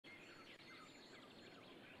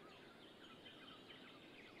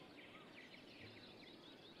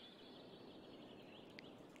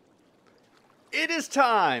It is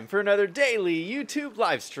time for another daily YouTube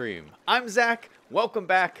live stream. I'm Zach. Welcome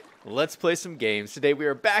back. Let's play some games. Today we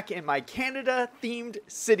are back in my Canada-themed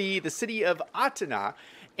city, the city of Ottawa,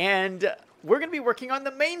 and we're going to be working on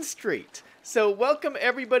the main street. So welcome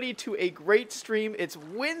everybody to a great stream. It's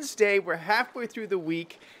Wednesday. We're halfway through the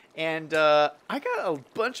week, and I got a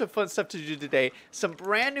bunch of fun stuff to do today. Some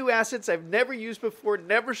brand new assets I've never used before,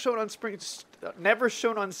 never shown on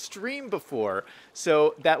stream before.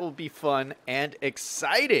 So that will be fun and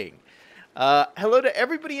exciting. Hello to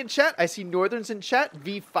everybody in chat. I see Northern's in chat.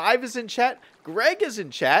 V5 is in chat. Greg is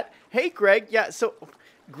in chat. Hey, Greg. Yeah, so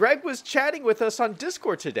Greg was chatting with us on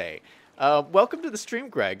Discord today. Welcome to the stream,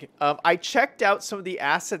 Greg. I checked out some of the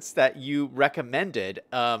assets that you recommended,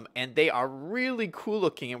 and they are really cool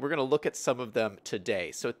looking, and we're going to look at some of them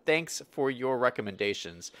today. So thanks for your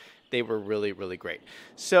recommendations. They were really, really great.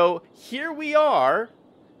 So here we are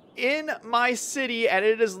in my city, and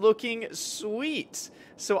it is looking sweet.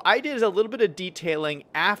 So I did a little bit of detailing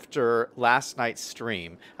after last night's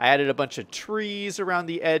stream. I added a bunch of trees around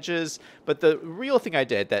the edges, but the real thing I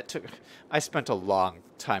did I spent a long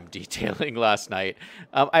time detailing last night.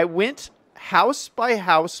 I went house by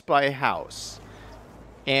house by house,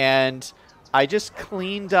 and I just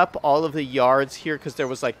cleaned up all of the yards here because there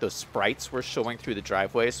was like those sprites were showing through the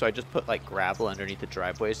driveway. So I just put like gravel underneath the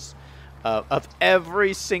driveways of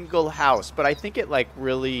every single house. But I think it like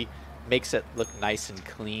really makes it look nice and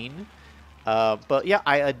clean. But yeah,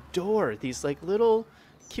 I adore these like little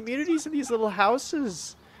communities and these little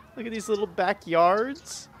houses. Look at these little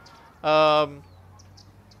backyards.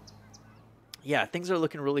 Yeah, things are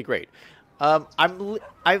looking really great.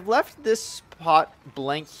 I've left this spot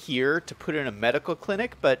blank here to put in a medical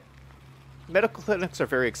clinic, but medical clinics are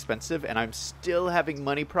very expensive, and I'm still having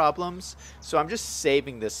money problems, so I'm just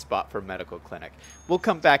saving this spot for medical clinic. We'll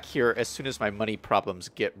come back here as soon as my money problems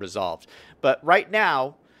get resolved. But right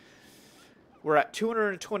now, we're at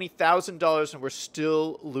 $220,000, and we're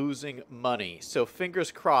still losing money. So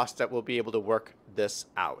fingers crossed that we'll be able to work this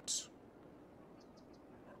out.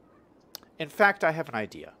 In fact, I have an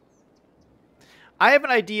idea. I have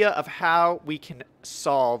an idea of how we can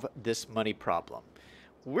solve this money problem.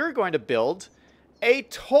 We're going to build a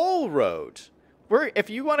toll road.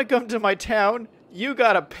 If you want to come to my town, you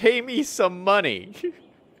got to pay me some money.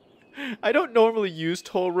 I don't normally use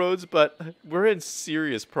toll roads, but we're in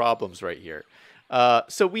serious problems right here.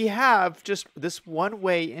 So we have just this one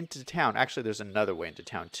way into town. Actually, there's another way into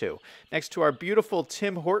town too, next to our beautiful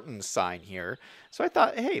Tim Hortons sign here. So I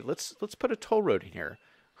thought, hey, let's put a toll road in here.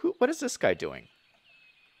 What is this guy doing?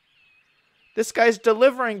 This guy's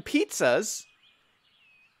delivering pizzas.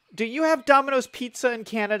 Do you have Domino's Pizza in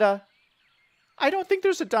Canada? I don't think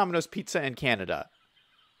there's a Domino's Pizza in Canada.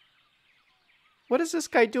 What is this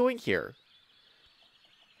guy doing here?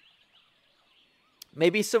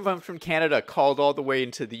 Maybe someone from Canada called all the way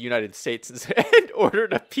into the United States and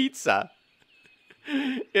ordered a pizza.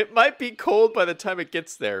 It might be cold by the time it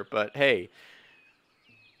gets there, but hey,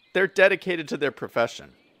 they're dedicated to their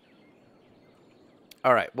profession.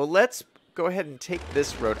 All right, well, let's go ahead and take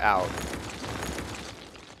this road out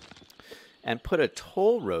and put a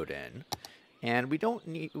toll road in. And we don't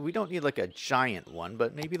need like a giant one,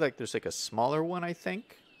 but maybe like there's like a smaller one, I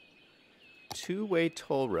think. Two-way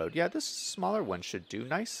toll road. Yeah, this smaller one should do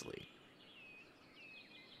nicely.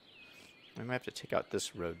 I might have to take out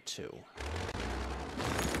this road too.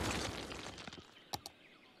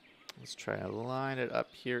 Let's try to line it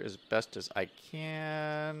up here as best as I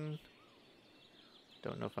can.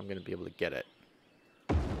 Don't know if I'm going to be able to get it.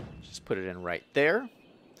 Just put it in right there.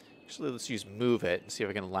 Actually, let's use move it and see if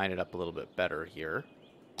I can line it up a little bit better here.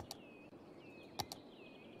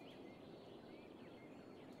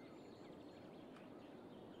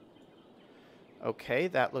 Okay,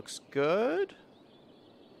 that looks good.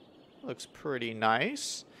 Looks pretty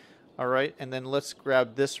nice. All right, and then let's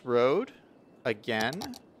grab this road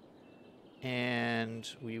again. And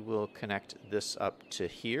we will connect this up to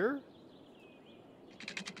here.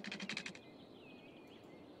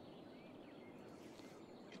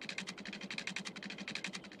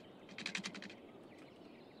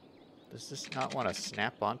 Does this not want to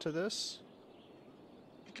snap onto this?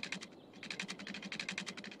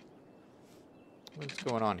 What's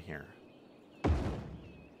going on here?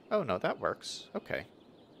 Oh, no, that works. Okay.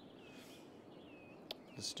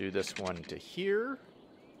 Let's do this one to here.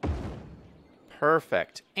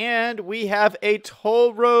 Perfect. And we have a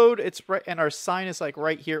toll road. It's right, and our sign is like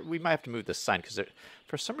right here. We might have to move the sign because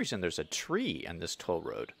for some reason there's a tree on this toll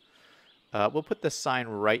road. We'll put the sign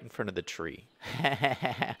right in front of the tree.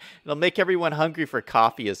 It'll make everyone hungry for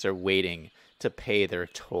coffee as they're waiting to pay their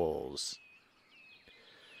tolls.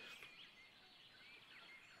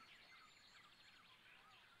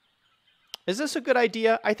 Is this a good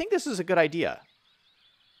idea? I think this is a good idea.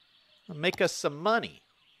 It'll make us some money.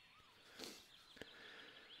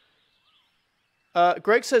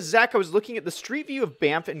 Greg says, Zach, I was looking at the street view of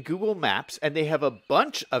Banff in Google Maps, and they have a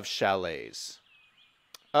bunch of chalets.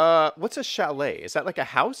 What's a chalet? Is that like a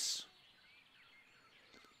house?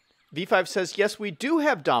 V5 says, yes, we do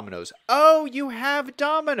have Domino's. Oh, you have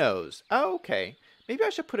Domino's. Oh, okay. Maybe I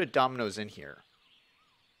should put a Domino's in here.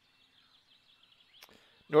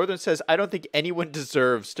 Northern says, I don't think anyone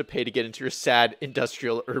deserves to pay to get into your sad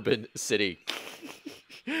industrial urban city.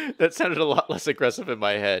 That sounded a lot less aggressive in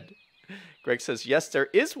my head. Greg says, yes, there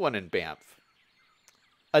is one in Banff.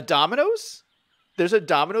 A Domino's? There's a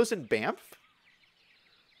Domino's in Banff?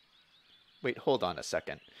 Wait, hold on a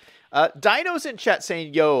second. Dino's in chat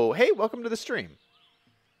saying, yo, hey, welcome to the stream.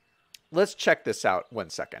 Let's check this out 1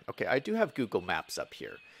 second. Okay, I do have Google Maps up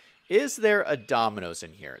here. Is there a Domino's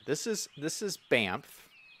in here? This is Banff.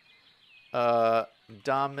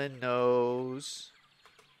 Domino's.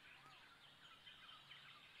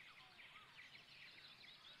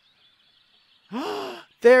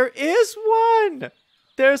 There is one.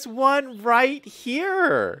 There's one right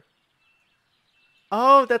here.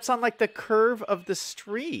 Oh, that's on like the curve of the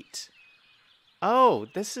street. Oh,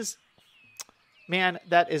 this is... Man,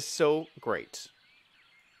 that is so great.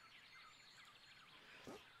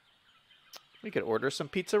 We could order some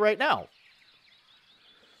pizza right now.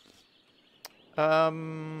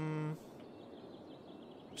 So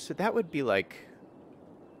that would be like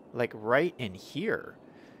right in here.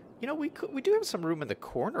 You know, we do have some room in the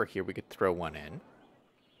corner here. We could throw one in.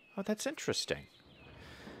 Oh, that's interesting.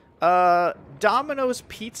 Domino's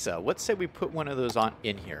Pizza. Let's say we put one of those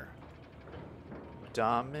in here.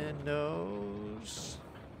 Domino's.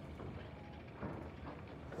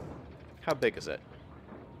 How big is it?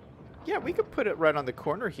 Yeah, we could put it right on the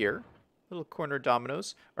corner here. Little corner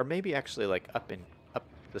Domino's. Or maybe actually like up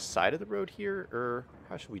the side of the road here. Or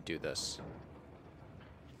how should we do this?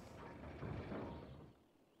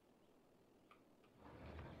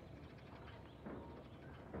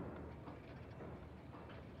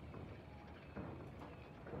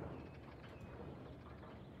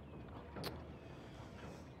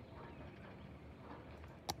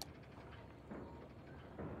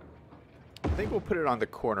 I think we'll put it on the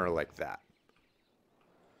corner like that.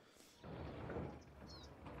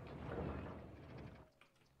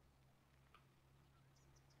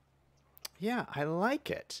 Yeah, I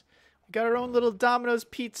like it. We got our own little Domino's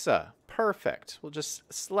pizza. Perfect. We'll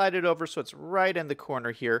just slide it over so it's right in the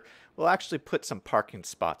corner here. We'll actually put some parking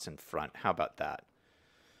spots in front. How about that?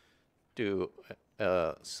 Do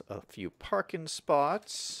a few parking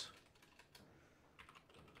spots.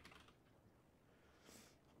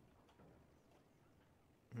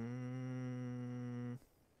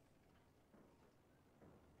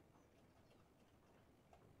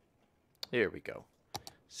 There we go.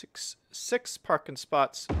 Six parking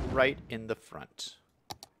spots right in the front.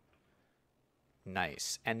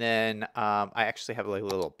 Nice. And then I actually have like a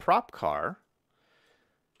little prop car.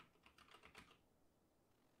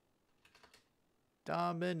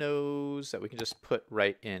 Domino's that we can just put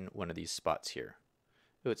right in one of these spots here.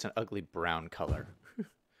 Oh, it's an ugly brown color.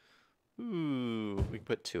 Ooh, we can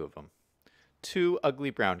put two of them. Two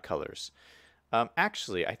ugly brown colors.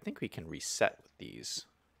 Actually, I think we can reset with these.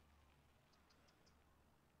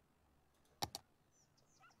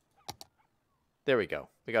 There we go.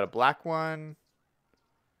 We got a black one.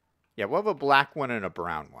 Yeah, we'll have a black one and a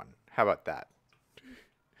brown one. How about that?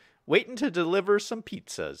 Waiting to deliver some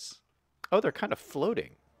pizzas. Oh, they're kind of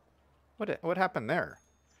floating. What happened there?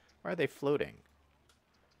 Why are they floating?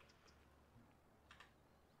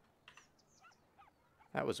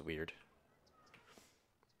 That was weird.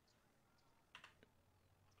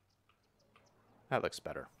 That looks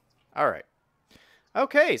better. All right.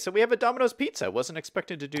 Okay, so we have a Domino's Pizza. Wasn't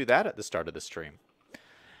expecting to do that at the start of the stream.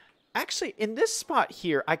 Actually, in this spot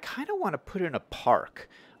here, I kind of want to put in a park.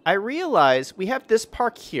 I realize we have this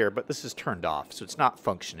park here, but this is turned off, so it's not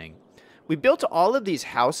functioning. We built all of these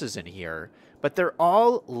houses in here, but they're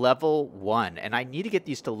all level 1, and I need to get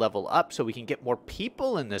these to level up so we can get more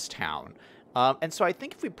people in this town. And so I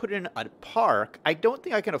think if we put in a park, I don't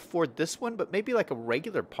think I can afford this one, but maybe like a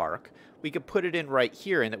regular park, we could put it in right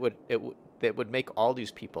here, and that would make all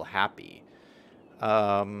these people happy.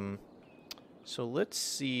 So let's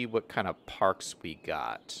see what kind of parks we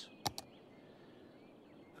got.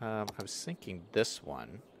 I was thinking this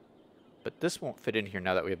one, but this won't fit in here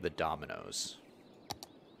now that we have the Domino's.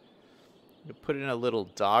 We'll put in a little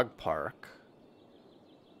dog park.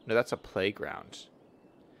 No, that's a playground.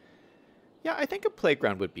 Yeah, I think a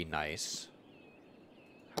playground would be nice.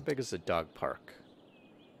 How big is the dog park?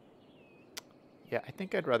 Yeah, I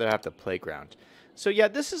think I'd rather have the playground. So yeah,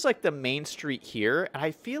 this is like the main street here, and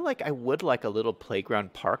I feel like I would like a little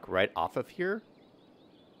playground park right off of here.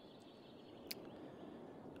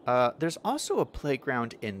 There's also a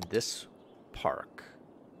playground in this park.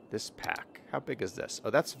 This pack. How big is this? Oh,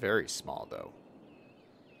 that's very small, though.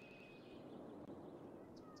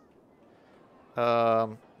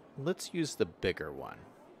 Let's use the bigger one,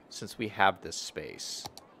 since we have this space.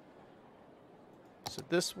 So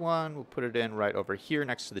this one, we'll put it in right over here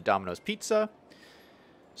next to the Domino's Pizza.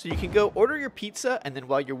 So you can go order your pizza, and then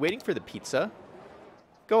while you're waiting for the pizza,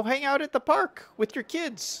 go hang out at the park with your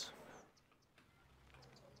kids.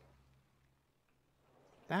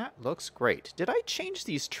 That looks great. Did I change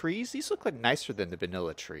these trees? These look like nicer than the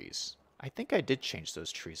vanilla trees. I think I did change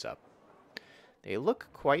those trees up. They look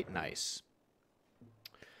quite nice.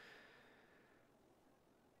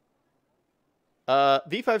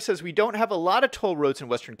 V5 says, we don't have a lot of toll roads in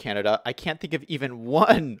Western Canada. I can't think of even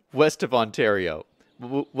one west of Ontario.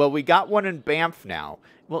 Well, we got one in Banff now.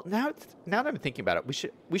 Well, now that I'm thinking about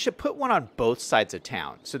it, we should put one on both sides of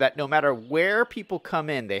town so that no matter where people come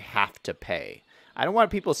in, they have to pay. I don't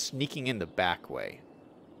want people sneaking in the back way.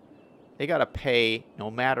 They got to pay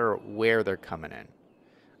no matter where they're coming in.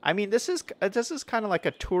 I mean, this is kind of like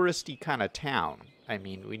a touristy kind of town. I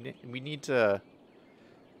mean, we need to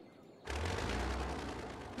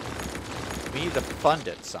fund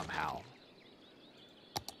it somehow.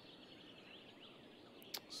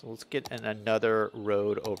 So let's get in another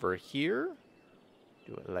road over here.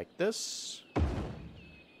 Do it like this.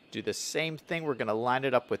 Do the same thing. We're going to line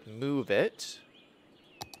it up with move it.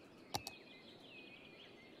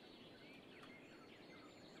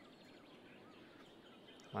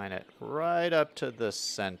 Line it right up to the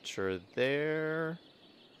center there.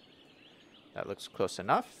 That looks close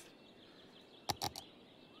enough.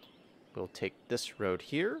 We'll take this road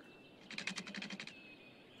here.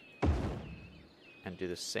 And do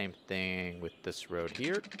the same thing with this road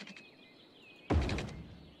here.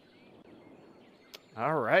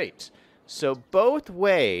 All right. So both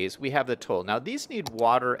ways we have the toll. Now these need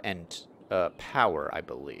water and power, I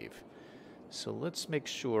believe. So let's make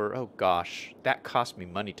sure. Oh gosh, that cost me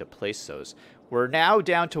money to place those. We're now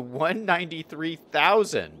down to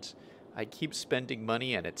 193,000. I keep spending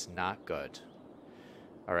money and it's not good.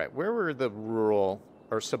 All right, where were the rural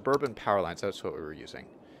or suburban power lines? That's what we were using.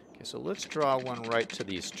 Okay, so let's draw one right to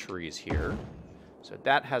these trees here. So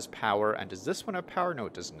that has power. And does this one have power? No,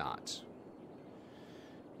 it does not.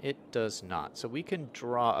 It does not. So we can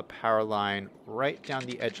draw a power line right down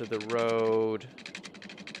the edge of the road.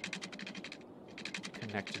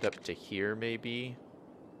 Connect it up to here, maybe.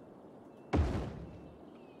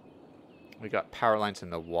 We got power lines in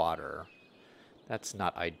the water. That's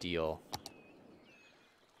not ideal.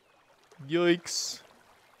 Yikes.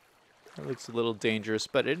 That looks a little dangerous,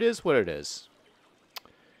 but it is what it is.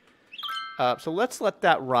 So let's let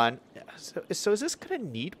that run. So is this going to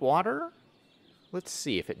need water? Let's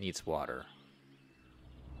see if it needs water.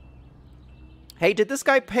 Hey, did this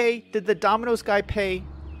guy pay? Did the Domino's guy pay?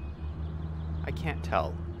 I can't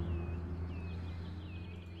tell.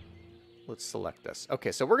 Let's select this.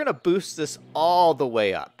 Okay, so we're going to boost this all the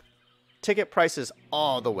way up. Ticket prices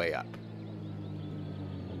all the way up.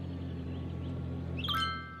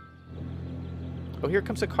 Oh, here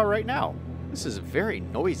comes a car right now. This is a very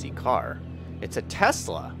noisy car. It's a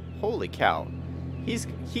Tesla. Holy cow.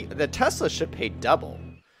 The Tesla should pay double.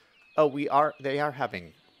 Oh, they are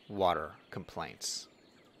having water complaints.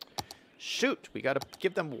 Shoot, we got to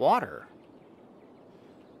give them water.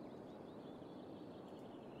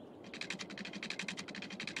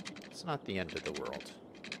 It's not the end of the world.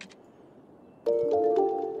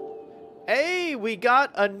 Hey, we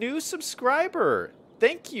got a new subscriber.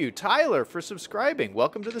 Thank you, Tyler, for subscribing.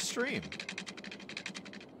 Welcome to the stream.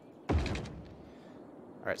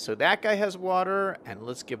 All right, so that guy has water, and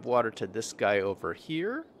let's give water to this guy over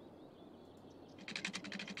here.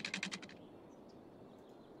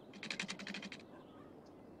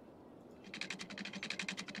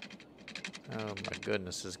 Oh my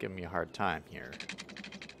goodness, this is giving me a hard time here.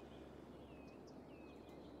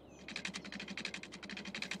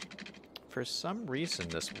 For some reason,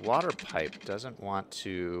 this water pipe doesn't want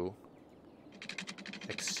to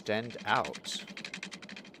extend out.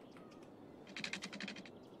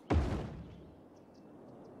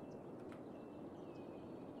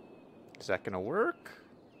 Is that going to work?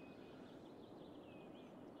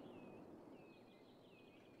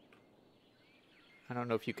 I don't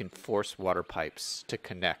know if you can force water pipes to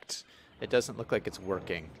connect. It doesn't look like it's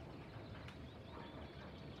working.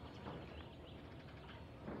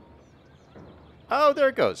 Oh, there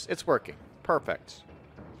it goes. It's working. Perfect.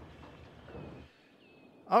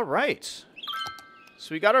 All right.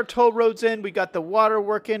 So we got our toll roads in. We got the water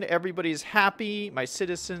working. Everybody's happy. My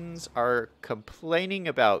citizens are complaining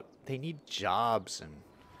about they need jobs.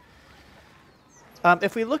 And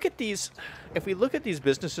if we look at these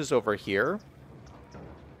businesses over here,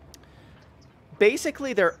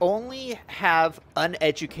 basically they only have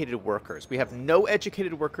uneducated workers. We have no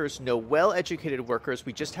educated workers, no well-educated workers.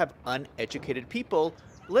 We just have uneducated people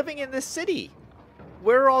living in this city.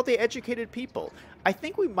 Where are all the educated people? I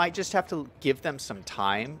think we might just have to give them some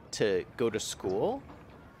time to go to school,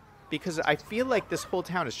 because I feel like this whole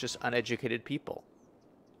town is just uneducated people.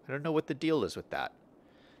 I don't know what the deal is with that.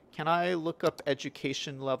 Can I look up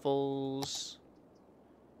education levels?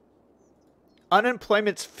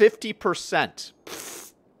 Unemployment's 50%.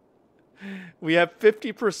 Pfft. We have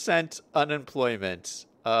 50% unemployment.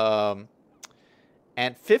 And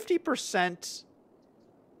 50%...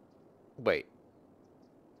 Wait.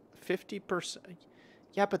 50%...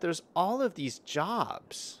 Yeah, but there's all of these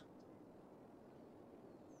jobs.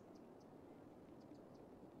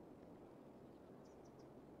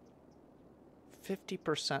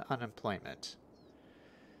 %, unemployment.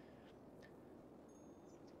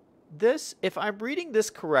 This, if I'm reading this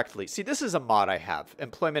correctly, see, this is a mod I have,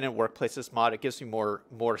 employment and workplaces mod. It gives me more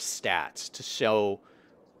stats to show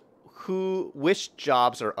which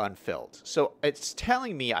jobs are unfilled. So it's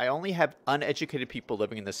telling me I only have uneducated people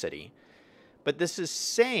living in the city, but this is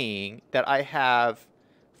saying that I have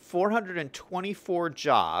 424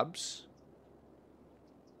 jobs.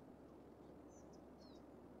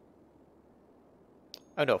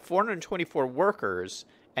 Oh no, 424 workers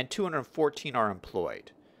and 214 are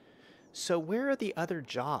employed. So where are the other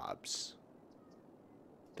jobs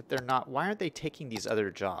that they're not? Why aren't they taking these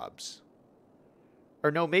other jobs?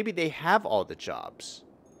 Or no, maybe they have all the jobs.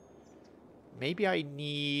 Maybe I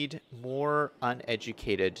need more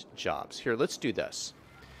uneducated jobs. Here, let's do this.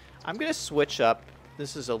 I'm going to switch up.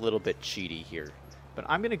 This is a little bit cheaty here, but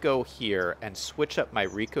I'm going to go here and switch up my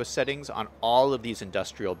RICO settings on all of these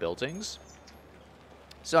industrial buildings.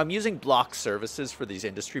 So I'm using block services for these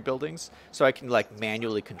industry buildings, so I can like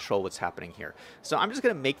manually control what's happening here. So I'm just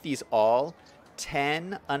going to make these all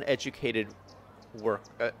 10 uneducated work.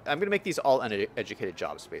 I'm going to make these all uneducated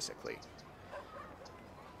jobs, basically.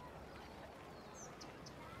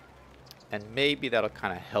 And maybe that'll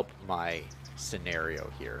kind of help my scenario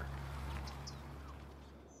here.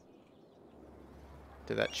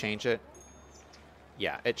 Did that change it?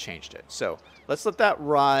 Yeah, it changed it. So let's let that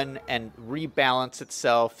run and rebalance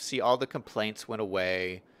itself. See, all the complaints went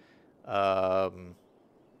away. Yeah,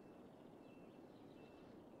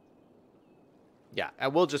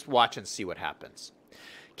 and we'll just watch and see what happens.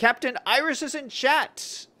 Captain Irish is in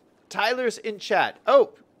chat. Tyler's in chat.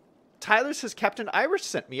 Oh, Tyler says Captain Irish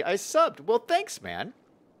sent me. I subbed. Well, thanks, man.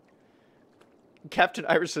 Captain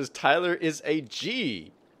Irish says Tyler is a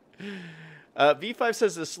G. V5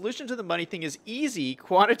 says the solution to the money thing is easy,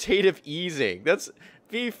 quantitative easing. That's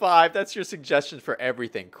V5. That's your suggestion for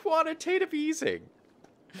everything. Quantitative easing.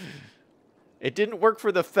 It didn't work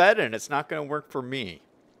for the Fed, and it's not going to work for me.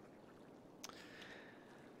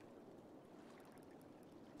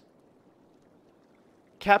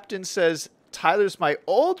 Captain says Tyler's my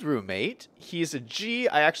old roommate. He's a G.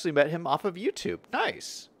 I actually met him off of YouTube.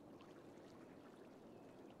 Nice.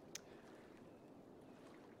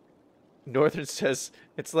 Northern says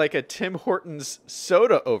it's like a Tim Hortons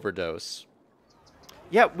soda overdose.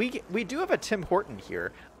 Yeah, we do have a Tim Horton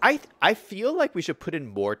here. I feel like we should put in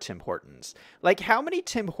more Tim Hortons. Like, how many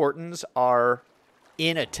Tim Hortons are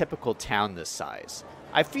in a typical town this size?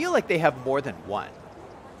 I feel like they have more than one.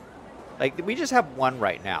 Like, we just have one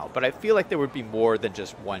right now, but I feel like there would be more than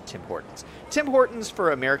just one Tim Hortons. Tim Hortons,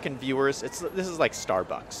 for American viewers, this is like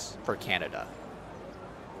Starbucks for Canada.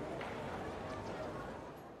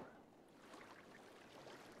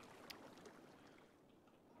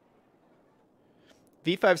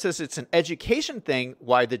 V5 says it's an education thing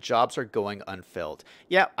why the jobs are going unfilled.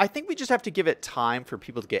 Yeah, I think we just have to give it time for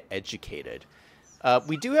people to get educated.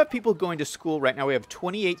 We do have people going to school right now. We have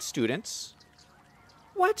 28 students.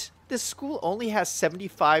 What? This school only has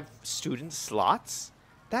 75 student slots?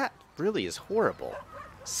 That really is horrible.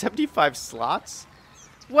 75 slots?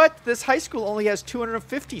 What? This high school only has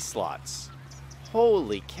 250 slots.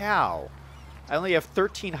 Holy cow. I only have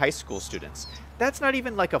 13 high school students. That's not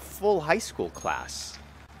even like a full high school class.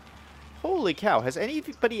 Holy cow. Has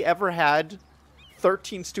anybody ever had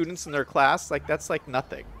 13 students in their class? Like, that's like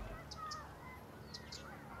nothing.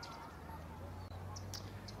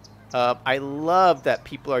 I love that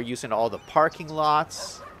people are using all the parking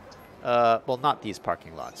lots. Well, not these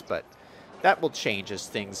parking lots, but that will change as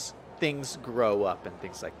things grow up and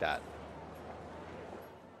things like that.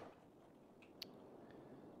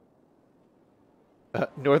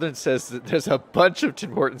 Northern says that there's a bunch of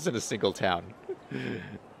Tim Hortons in a single town.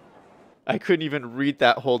 I couldn't even read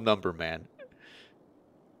that whole number, man.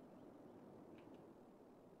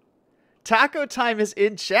 Taco Time is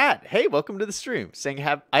in chat. Hey, welcome to the stream. Saying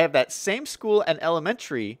I have that same school and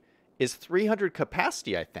elementary is 300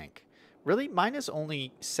 capacity, I think. Really? Mine is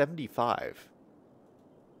only 75.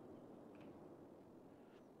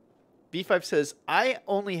 B5 says, I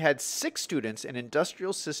only had 6 students in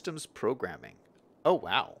industrial systems programming. Oh,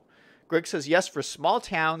 wow. Greg says, yes, for small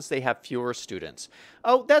towns, they have fewer students.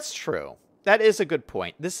 Oh, that's true. That is a good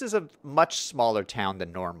point. This is a much smaller town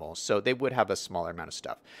than normal, so they would have a smaller amount of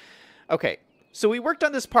stuff. Okay, so we worked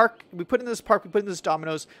on this park. We put in this park. We put in this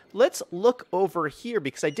Domino's. Let's look over here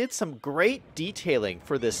because I did some great detailing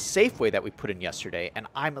for this Safeway that we put in yesterday, and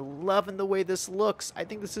I'm loving the way this looks. I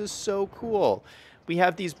think this is so cool. We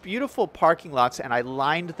have these beautiful parking lots, and I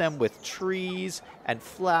lined them with trees and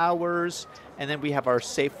flowers, and then we have our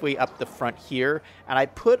Safeway up the front here, and I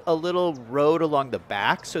put a little road along the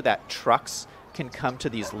back so that trucks can come to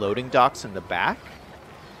these loading docks in the back.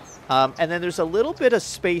 And then there's a little bit of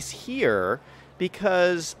space here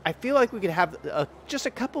because I feel like we could have just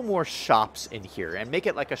a couple more shops in here and make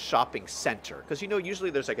it like a shopping center. Because, you know,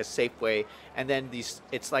 usually there's like a Safeway and then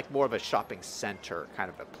it's like more of a shopping center kind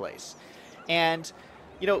of a place. And,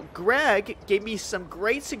 you know, Greg gave me some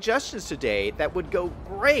great suggestions today that would go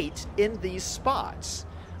great in these spots.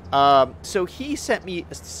 So he sent me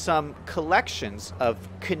some collections of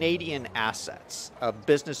Canadian assets, of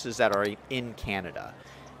businesses that are in Canada.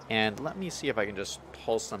 And let me see if I can just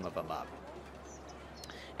pull some of them up.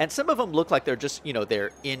 And some of them look like they're just, you know,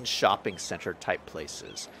 they're in shopping center type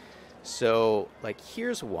places. So, like,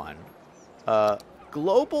 here's one.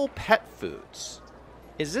 Global Pet Foods.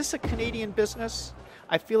 Is this a Canadian business?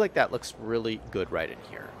 I feel like that looks really good right in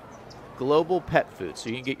here. Global Pet Foods. So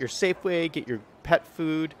you can get your Safeway, get your pet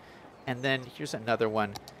food. And then here's another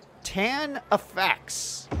one. Tan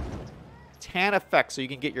Effects. Tan Effects. So you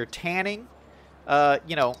can get your tanning.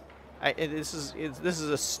 You know, this is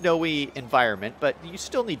a snowy environment, but you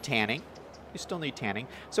still need tanning. You still need tanning.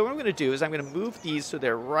 So what I'm going to do is I'm going to move these so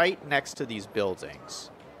they're right next to these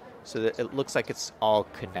buildings so that it looks like it's all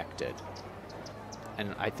connected.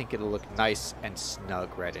 And I think it'll look nice and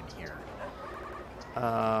snug right in here.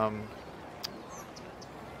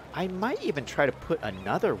 I might even try to put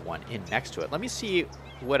another one in next to it. Let me see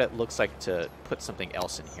what it looks like to put something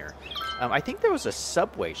else in here. I think there was a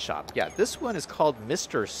Subway shop. Yeah, this one is called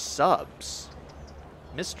Mr. Subs.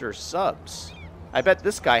 Mr. Subs. I bet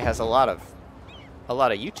this guy has a lot of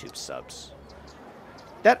YouTube subs.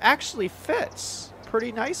 That actually fits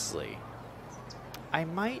pretty nicely. I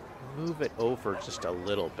might move it over just a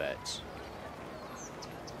little bit.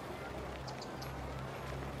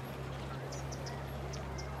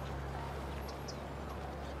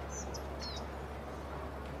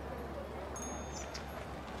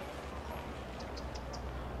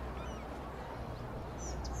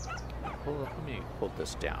 Let me hold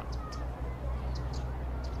this down.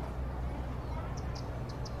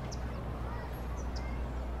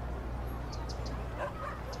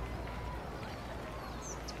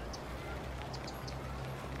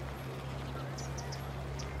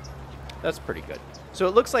 That's pretty good. So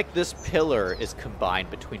it looks like this pillar is combined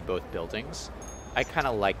between both buildings. I kind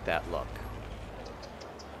of like that look.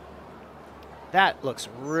 That looks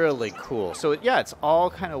really cool. So yeah, it's all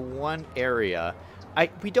kind of one area.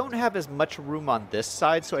 We don't have as much room on this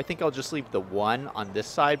side, so I think I'll just leave the one on this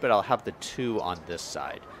side, but I'll have the two on this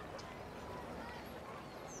side.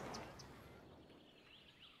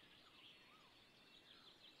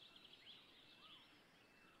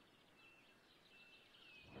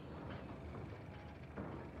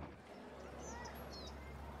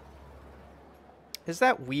 Is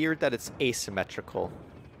that weird that it's asymmetrical?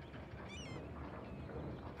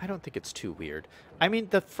 I don't think it's too weird. I mean,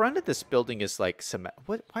 the front of this building is like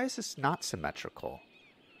why is this not symmetrical?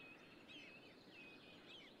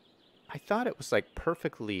 I thought it was like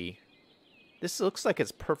perfectly. This looks like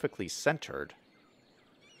it's perfectly centered.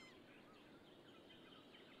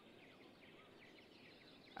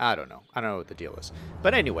 I don't know. I don't know what the deal is.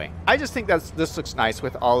 But anyway, I just think this looks nice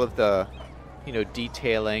with all of the, you know,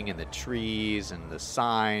 detailing and the trees and the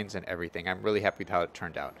signs and everything. I'm really happy with how it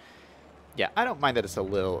turned out. Yeah, I don't mind that it's a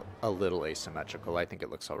little asymmetrical. I think it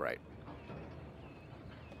looks all right.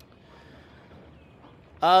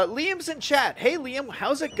 Liam's in chat. Hey, Liam,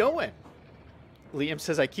 how's it going? Liam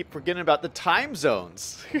says, I keep forgetting about the time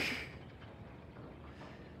zones.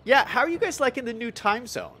 Yeah, how are you guys liking the new time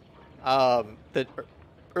zone? Or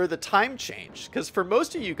the time change? Because for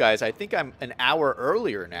most of you guys, I think I'm an hour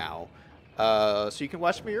earlier now. So you can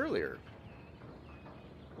watch me earlier.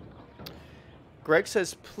 Greg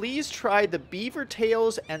says, please try the beaver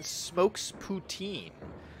tails and smokes poutine.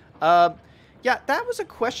 Yeah, that was a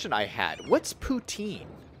question I had. What's poutine?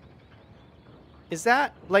 Is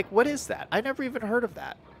that, like, what is that? I never even heard of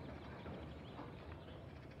that.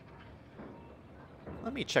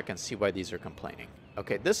 Let me check and see why these are complaining.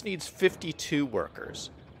 Okay, this needs 52 workers.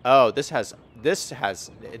 Oh,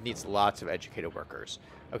 it needs lots of educated workers.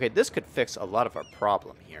 Okay, this could fix a lot of our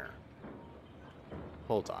problem here.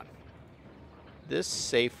 Hold on. This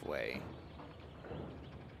Safeway.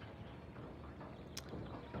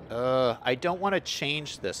 I don't want to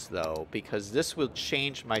change this, though, because this will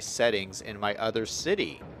change my settings in my other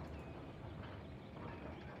city.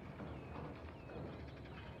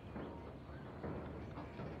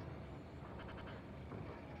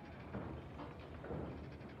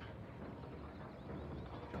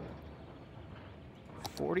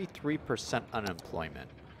 %43 unemployment.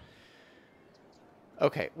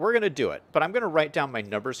 Okay, we're going to do it, but I'm going to write down my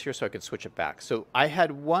numbers here so I can switch it back. So I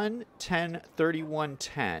had 1, 10, 31,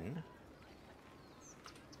 10.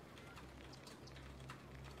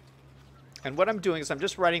 And what I'm doing is I'm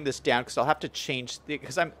just writing this down because I'll have to change,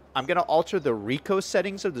 because I'm going to alter the RICO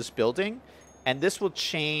settings of this building, and this will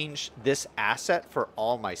change this asset for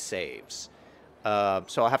all my saves. So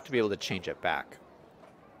I'll have to be able to change it back.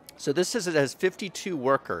 So this says it has 52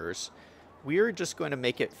 workers. We're just going to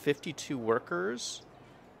make it 52 workers.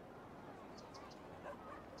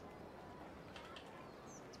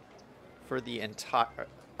 For the entire,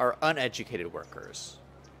 our uneducated workers.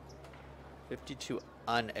 52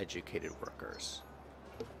 uneducated workers.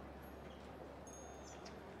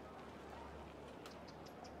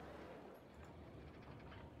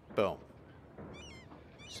 Boom.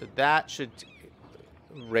 So that should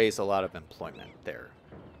raise a lot of employment there.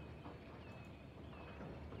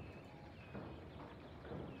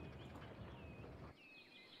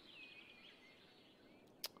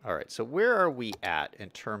 All right, so where are we at in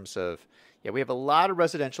terms of, yeah, we have a lot of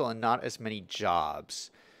residential and not as many jobs.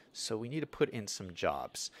 So we need to put in some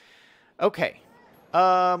jobs. Okay,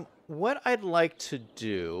 what I'd like to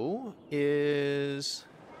do is,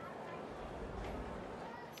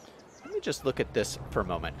 let me just look at this for a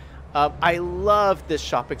moment. I love this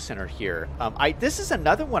shopping center here. This is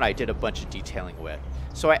another one I did a bunch of detailing with.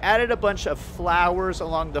 So I added a bunch of flowers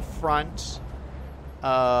along the front.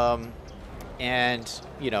 And,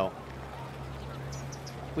 you know,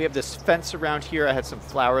 we have this fence around here. I had some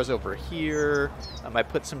flowers over here. I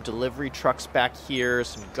put some delivery trucks back here,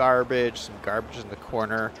 some garbage in the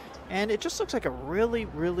corner. And it just looks like a really,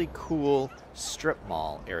 really cool strip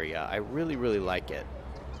mall area. I really, really like it.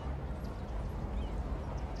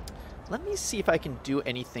 Let me see if I can do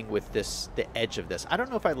anything with this, the edge of this. I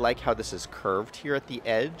don't know if I like how this is curved here at the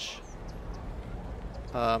edge.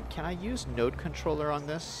 Can I use node controller on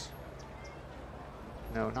this?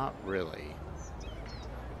 No, not really.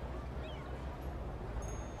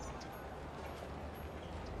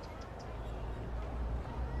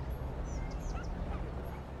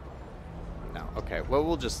 No, okay. Well,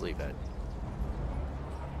 we'll just leave it.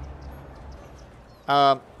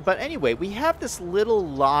 But anyway, we have this little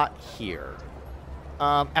lot here.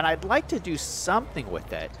 And I'd like to do something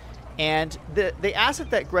with it. And the asset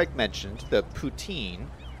that Greg mentioned, the poutine,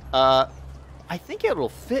 I think it'll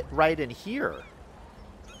fit right in here.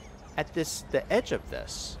 At the edge of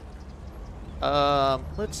this.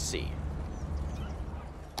 Let's see.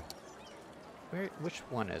 Which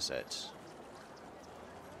one is it?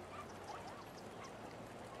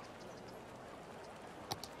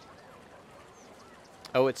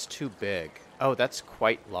 Oh, it's too big. Oh, that's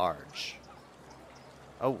quite large.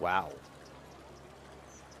 Oh, wow.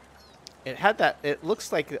 It had that, it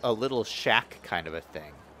looks like a little shack kind of a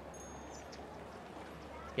thing.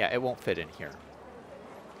 Yeah, it won't fit in here.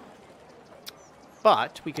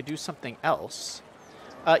 But we could do something else.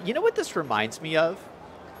 You know what this reminds me of?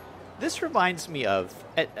 This reminds me of,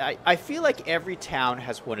 I feel like every town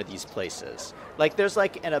has one of these places. Like there's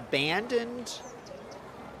like an abandoned,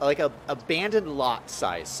 like a abandoned lot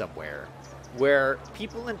size somewhere where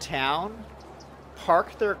people in town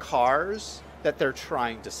park their cars that they're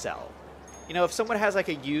trying to sell. You know, if someone has like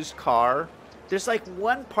a used car, there's like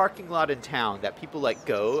one parking lot in town that people like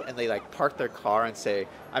go and they like park their car and say,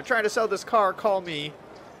 I'm trying to sell this car, call me.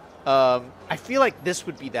 I feel like this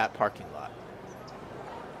would be that parking lot.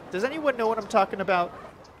 Does anyone know what I'm talking about?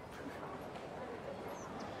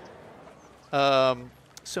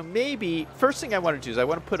 So maybe, first thing I want to do is I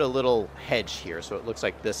want to put a little hedge here so it looks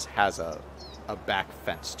like this has a back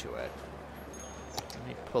fence to it. Let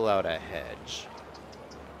me pull out a hedge.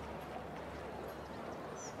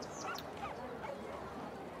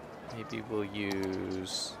 Maybe we'll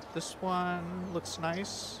use this one. Looks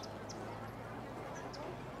nice.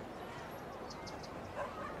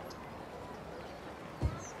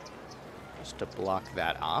 Just to block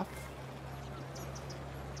that off.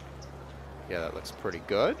 Yeah, that looks pretty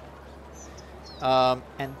good.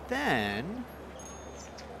 And then...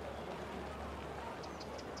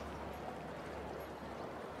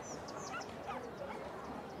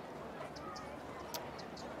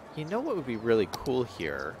 you know what would be really cool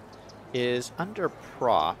here is under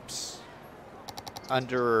props,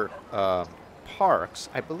 under parks,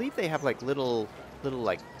 I believe they have like little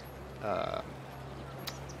like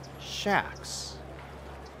shacks.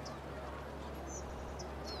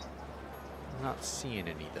 I'm not seeing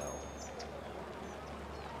any though.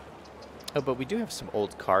 Oh, but we do have some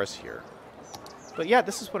old cars here. But yeah,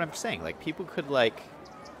 this is what I'm saying. Like people could like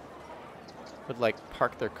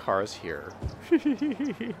park their cars here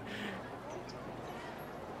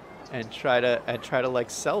and try to like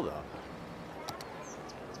sell them.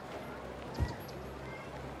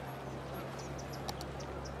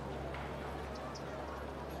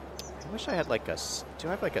 I wish I had like a... do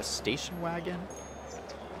I have like a station wagon?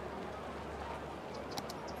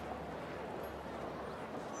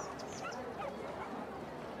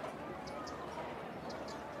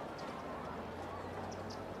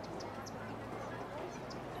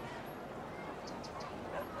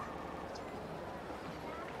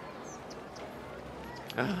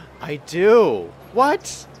 I do.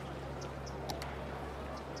 What?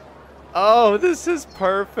 Oh, this is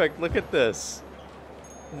perfect. Look at this.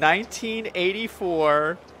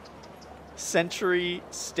 1984 Century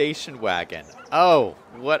station wagon. Oh,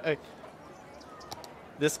 what a...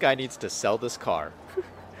 this guy needs to sell this car.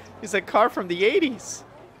 It's a car from the 80s.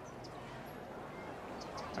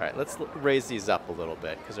 All right, let's raise these up a little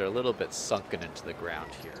bit because they're a little bit sunken into the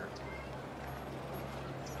ground here.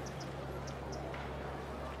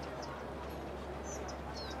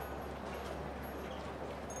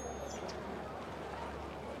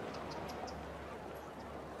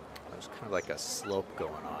 Like a slope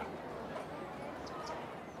going on.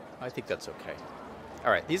 I think that's okay.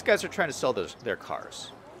 All right, these guys are trying to sell their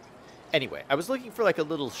cars. Anyway, I was looking for like a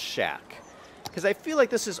little shack because I feel like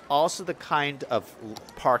this is also the kind of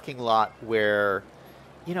parking lot where,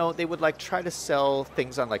 you know, they would like try to sell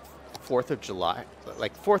things on like 4th of July,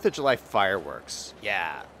 like 4th of July fireworks.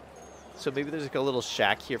 Yeah. So maybe there's like a little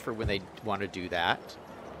shack here for when they want to do that.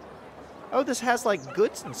 Oh, this has like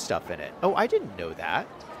goods and stuff in it. Oh, I didn't know that.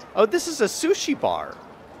 Oh, this is a sushi bar.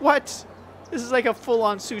 What? This is like a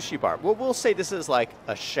full-on sushi bar. Well, we'll say this is like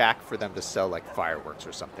a shack for them to sell like fireworks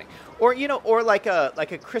or something. Or, you know, or like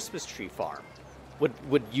a Christmas tree farm would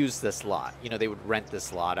use this lot. You know, they would rent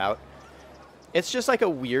this lot out. It's just like a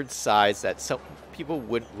weird size that some people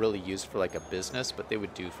wouldn't really use for like a business, but they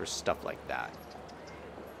would do for stuff like that.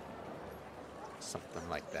 Something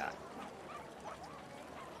like that.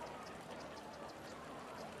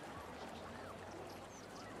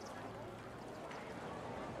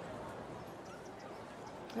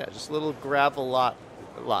 Yeah, just a little gravel lot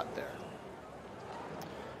there.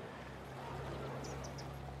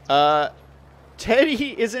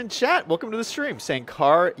 Teddy is in chat. Welcome to the stream. Saying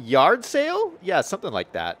car yard sale? Yeah, something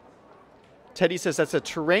like that. Teddy says that's a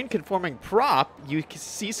terrain-conforming prop. You can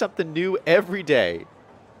see something new every day.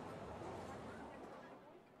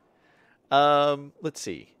 Let's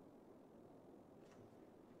see.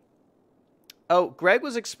 Oh, Greg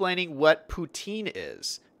was explaining what poutine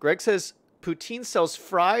is. Greg says... poutine sells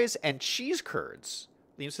fries and cheese curds.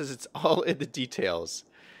 Liam says it's all in the details.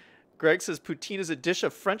 Greg says poutine is a dish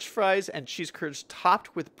of French fries and cheese curds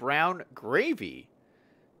topped with brown gravy.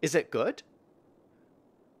 Is it good?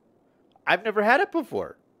 I've never had it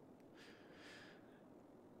before.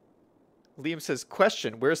 Liam says,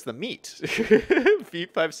 question, where's the meat?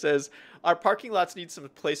 V5 says, our parking lots need some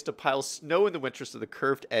place to pile snow in the winter so the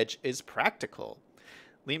curved edge is practical.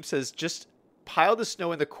 Liam says, just... pile the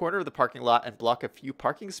snow in the corner of the parking lot and block a few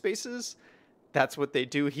parking spaces. That's what they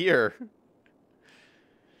do here.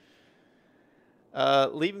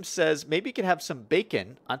 Liam says, maybe you can have some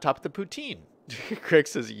bacon on top of the poutine. Craig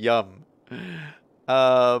says, yum.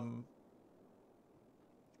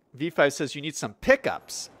 V5 says, you need some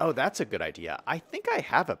pickups. Oh, that's a good idea. I think I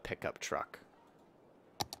have a pickup truck.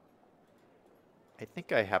 I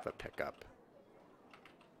think I have a pickup.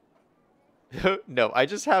 No, I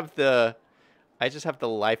just have the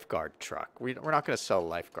lifeguard truck. We're not going to sell a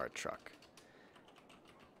lifeguard truck.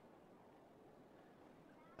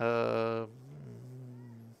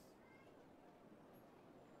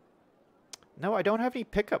 No, I don't have any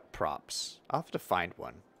pickup props. I'll have to find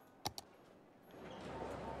one.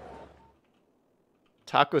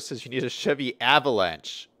 Taco says you need a Chevy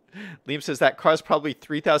Avalanche. Liam says that car's probably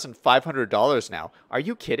 $3,500 now. Are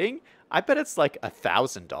you kidding? I bet it's like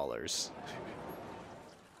 $1,000.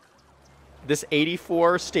 This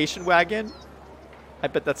 84 station wagon, I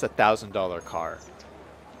bet that's $1,000 car.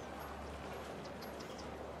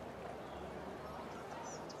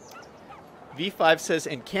 V5 says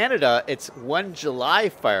in Canada, it's 1 July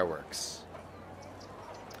fireworks.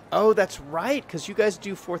 Oh, that's right, because you guys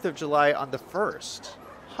do 4th of July on the 1st.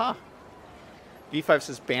 Huh. V5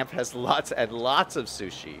 says Banff has lots and lots of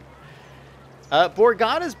sushi.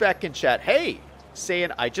 Borgana's back in chat. Hey,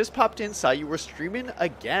 saying, I just popped in, saw you were streaming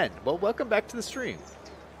again. Well, welcome back to the stream.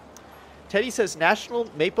 Teddy says National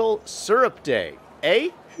Maple Syrup Day.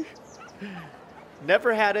 Eh?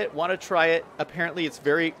 Never had it. Want to try it. Apparently, it's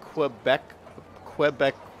very Quebecois.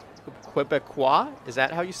 Is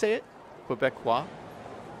that how you say it? Quebecois?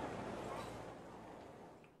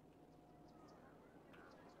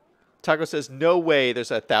 Taco says, no way there's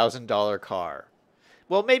a $1,000 car.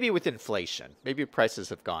 Well, maybe with inflation. Maybe prices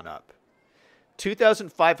have gone up.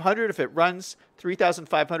 $2,500 if it runs,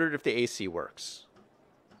 $3,500 if the AC works.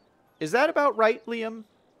 Is that about right, Liam?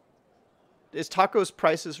 Is Taco's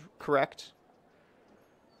prices correct?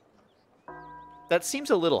 That seems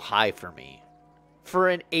a little high for me. For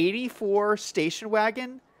an 84 station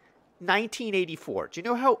wagon, 1984. Do you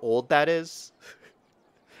know how old that is?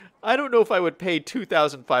 I don't know if I would pay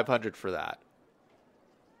 $2,500 for that.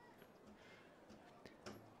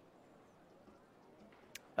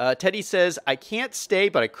 Teddy says, I can't stay,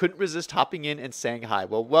 but I couldn't resist hopping in and saying hi.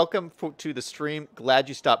 Well, welcome to the stream. Glad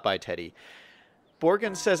you stopped by, Teddy.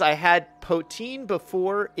 Borgen says, I had poutine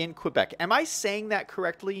before in Quebec. Am I saying that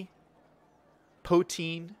correctly?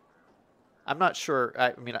 Poutine? I'm not sure.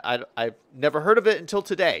 I mean, I've never heard of it until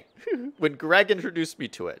today when Greg introduced me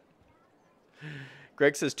to it.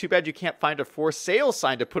 Greg says, too bad you can't find a for sale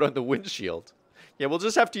sign to put on the windshield. Yeah, we'll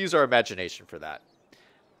just have to use our imagination for that.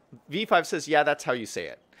 V5 says, yeah, that's how you say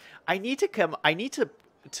it. I need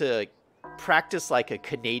to practice like a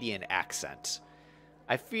Canadian accent.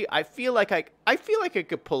 I feel like I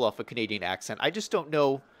could pull off a Canadian accent. I just don't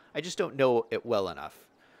know it well enough.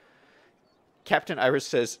 Captain Iris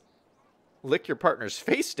says, lick your partner's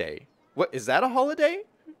face day. What, is that a holiday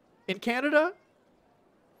in Canada?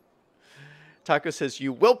 Taco says,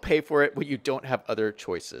 you will pay for it when you don't have other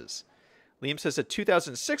choices. Liam says a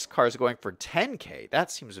 2006 car is going for $10K.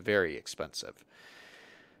 That seems very expensive.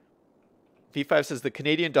 V5 says the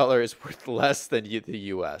Canadian dollar is worth less than the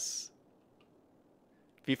US.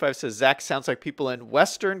 V5 says Zach sounds like people in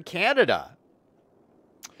Western Canada.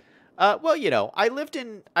 Well, you know, I lived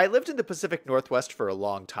in the Pacific Northwest for a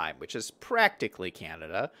long time, which is practically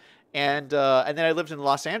Canada, and then I lived in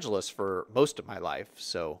Los Angeles for most of my life.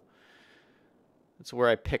 So that's where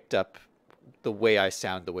I picked up the way I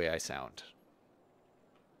sound.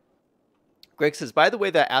 Greg says, by the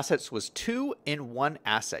way, that assets was 2 in 1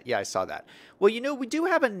 asset. Yeah, I saw that. Well, you know, we do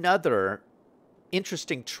have another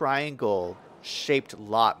interesting triangle-shaped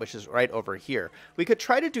lot, which is right over here. We could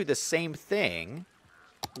try to do the same thing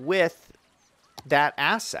with that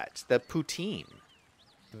asset, the poutine.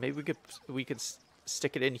 Maybe we could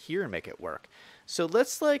stick it in here and make it work. So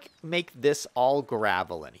let's like make this all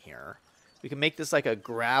gravel in here. We can make this like a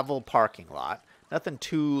gravel parking lot. Nothing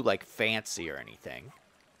too like fancy or anything.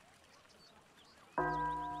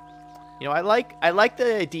 You know, I like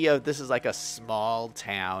the idea of this is like a small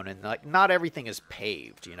town and like not everything is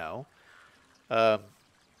paved, you know.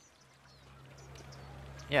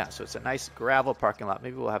 Yeah, so it's a nice gravel parking lot.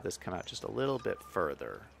 Maybe we'll have this come out just a little bit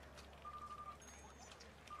further.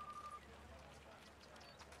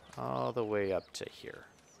 All the way up to here.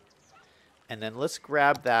 And then let's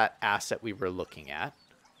grab that asset we were looking at.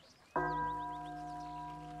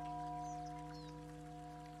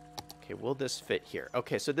 Okay, will this fit here?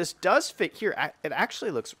 Okay, so this does fit here. It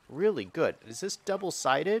actually looks really good. Is this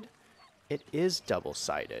double-sided? It is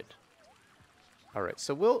double-sided. All right,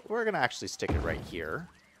 so we're going to actually stick it right here.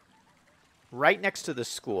 Right next to the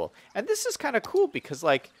school. And this is kind of cool because,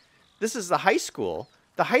 like, this is the high school.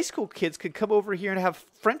 The high school kids could come over here and have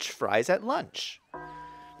French fries at lunch.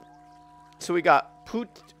 So we got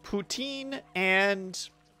poutine and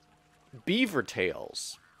beaver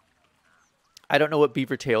tails. I don't know what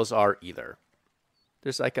beaver tails are either.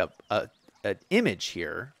 There's like an image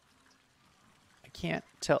here. I can't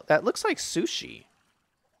tell. That looks like sushi.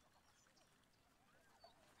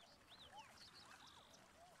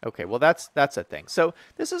 Okay, well that's a thing. So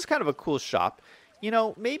this is kind of a cool shop. You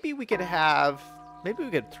know, maybe we could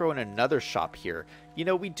throw in another shop here. You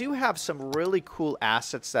know, we do have some really cool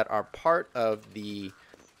assets that are part of the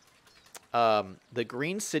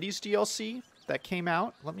Green Cities DLC. that came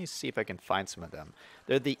out. Let me see if I can find some of them.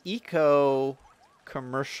 They're the eco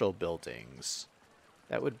commercial buildings.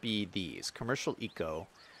 That would be these commercial eco.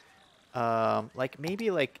 Like maybe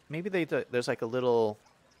there's like a little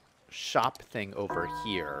shop thing over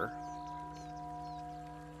here.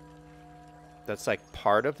 That's like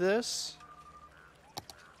part of this.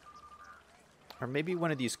 Or maybe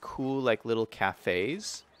one of these cool like little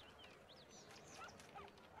cafes.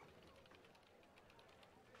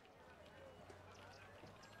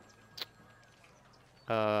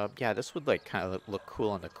 Yeah, this would like kind of look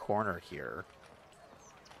cool in the corner here.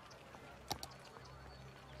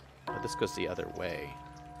 Oh, this goes the other way.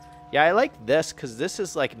 Yeah, I like this because this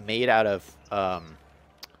is like made out of, oh,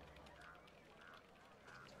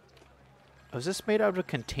 is this made out of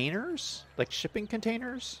containers? Like shipping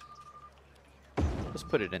containers? Let's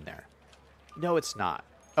put it in there. No, it's not.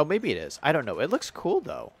 Oh, maybe it is. I don't know. It looks cool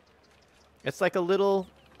though. It's like a little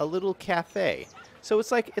cafe. So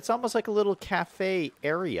it's like, it's almost like a little cafe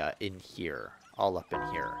area in here, all up in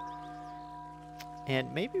here.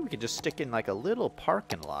 And maybe we could just stick in like a little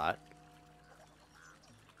parking lot.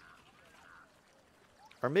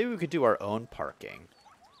 Or maybe we could do our own parking.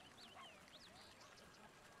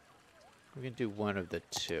 We can do one of the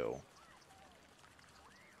two.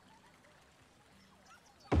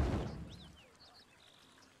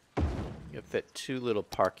 You fit 2 little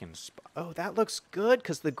parking spots. Oh, that looks good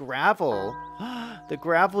because the gravel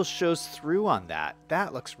shows through on that.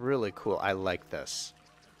 That looks really cool. I like this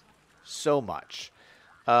so much.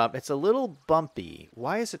 It's a little bumpy.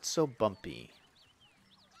 Why is it so bumpy?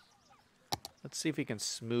 Let's see if we can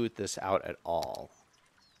smooth this out at all.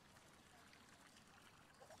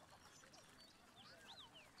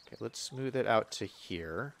 Okay, let's smooth it out to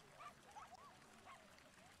here.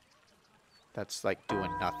 That's like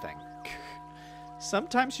doing nothing.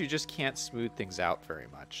 Sometimes you just can't smooth things out very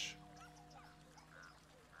much.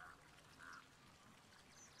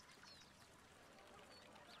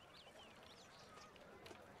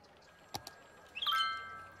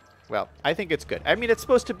 Well, I think it's good. I mean, it's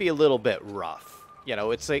supposed to be a little bit rough. You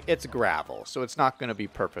know, it's like it's gravel, so it's not going to be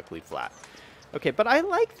perfectly flat. Okay, but I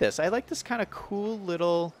like this. I like this kind of cool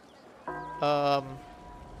little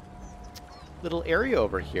little area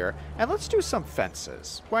over here. And let's do some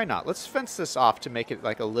fences. Why not? Let's fence this off to make it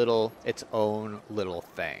like a little, its own little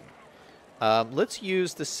thing. Let's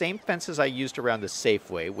use the same fences I used around the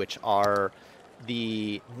Safeway, which are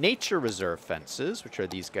the nature reserve fences, which are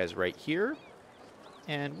these guys right here.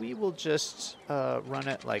 And we will just run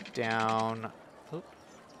it like down. Oop,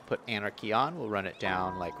 put anarchy on. We'll run it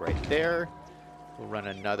down like right there. We'll run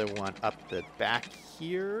another one up the back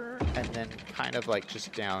here. And then kind of like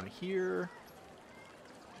just down here.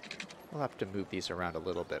 We'll have to move these around a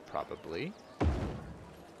little bit probably.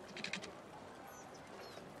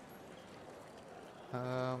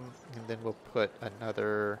 And then we'll put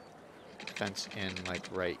another fence in like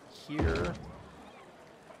right here.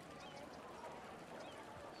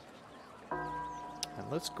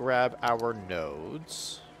 And let's grab our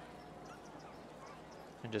nodes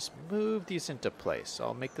and just move these into place. So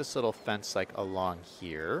I'll make this little fence like along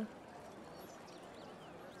here.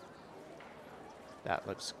 That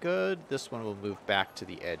looks good. This one will move back to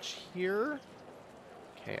the edge here.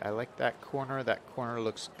 Okay, I like that corner. That corner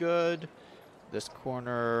looks good. This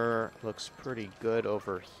corner looks pretty good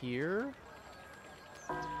over here.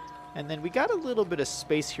 And then we got a little bit of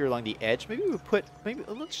space here along the edge. Maybe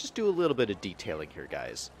let's just do a little bit of detailing here,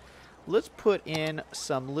 guys. Let's put in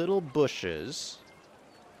some little bushes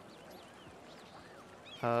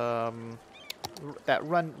that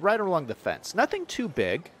run right along the fence. Nothing too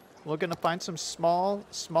big. We're going to find some small,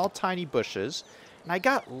 tiny bushes. And I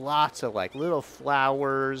got lots of like little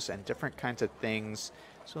flowers and different kinds of things.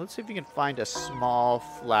 So let's see if we can find a small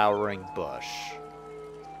flowering bush.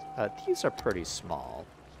 These are pretty small.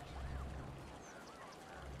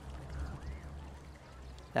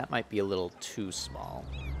 That might be a little too small.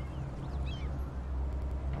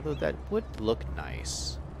 Although that would look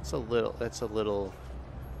nice. That's a little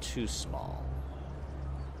too small.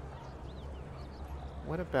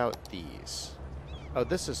 What about these? Oh,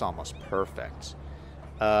 this is almost perfect.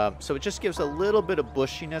 So it just gives a little bit of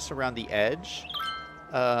bushiness around the edge.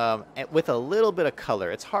 And with a little bit of color.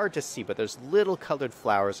 It's hard to see, but there's little colored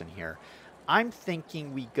flowers in here. I'm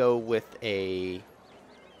thinking we go with a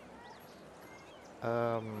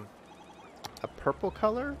purple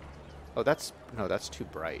color? Oh, that's too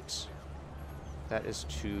bright. That is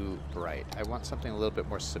too bright. I want something a little bit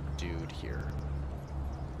more subdued here.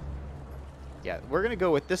 Yeah, we're gonna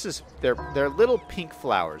go with they're little pink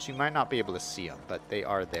flowers. You might not be able to see them, but they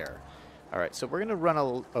are there. All right, so we're gonna run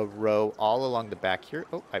a row all along the back here.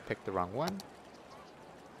 Oh, I picked the wrong one.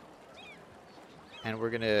 And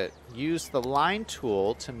we're going to use the line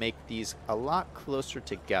tool to make these a lot closer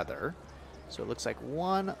together. So it looks like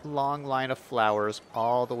one long line of flowers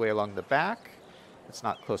all the way along the back. It's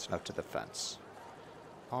not close enough to the fence.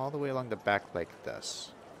 All the way along the back like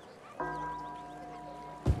this.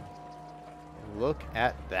 Look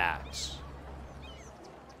at that.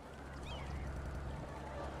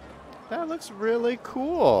 That looks really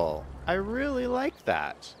cool. I really like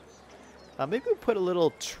that. Maybe we'll put a little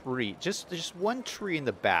tree, just one tree in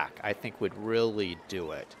the back, I think would really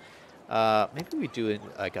do it. Maybe we do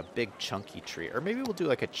like a big chunky tree, or maybe we'll do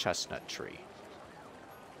like a chestnut tree.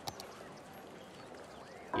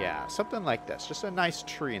 Yeah, something like this. Just a nice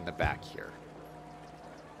tree in the back here.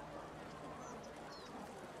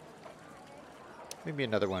 Maybe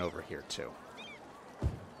another one over here too.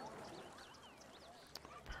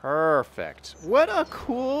 Perfect. What a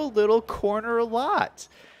cool little corner lot.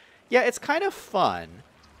 Yeah, it's kind of fun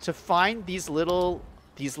to find these little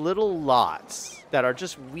lots that are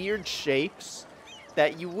just weird shapes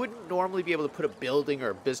that you wouldn't normally be able to put a building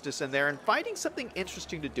or a business in there, and finding something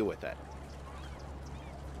interesting to do with it.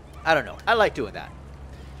 I don't know. I like doing that.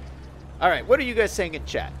 All right, what are you guys saying in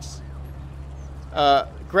chats?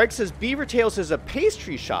 Greg says Beaver Tails is a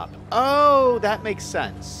pastry shop. Oh, that makes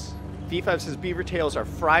sense. V5 says Beaver Tails are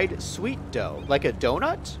fried sweet dough, like a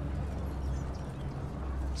donut?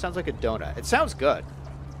 Sounds like a donut. It sounds good.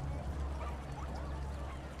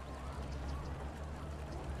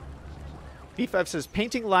 B5 says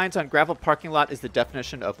painting lines on gravel parking lot is the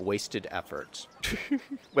definition of wasted effort.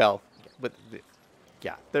 Well, but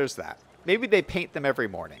yeah, there's that. Maybe they paint them every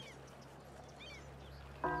morning.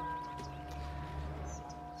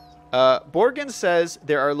 Borgen says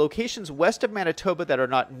there are locations west of Manitoba that are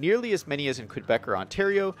not nearly as many as in Quebec or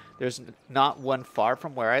Ontario. There's not one far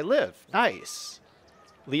from where I live. Nice.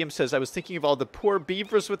 Liam says, I was thinking of all the poor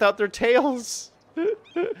beavers without their tails.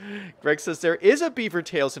 Greg says, there is a beaver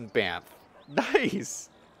tails in Banff. Nice.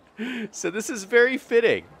 So this is very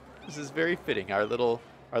fitting. This is very fitting, our little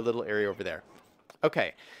area over there.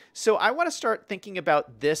 Okay, so I want to start thinking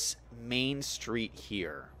about this main street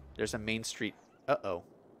here. There's a main street. Uh-oh.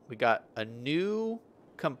 We got a new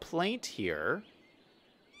complaint here.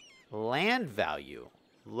 Land value.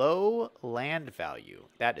 Low land value.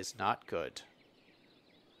 That is not good.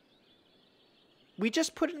 We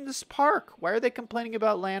just put it in this park. Why are they complaining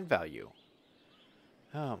about land value?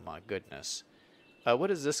 Oh my goodness.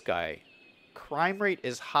 What is this guy? Crime rate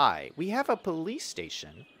is high. We have a police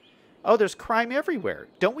station. Oh, there's crime everywhere.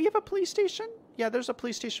 Don't we have a police station? Yeah, there's a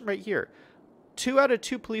police station right here. 2 out of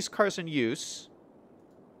 2 police cars in use.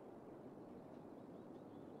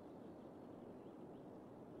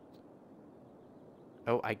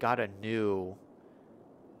 Oh, I got a new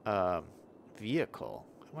vehicle.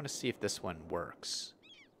 I want to see if this one works.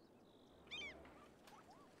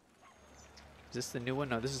 Is this the new one?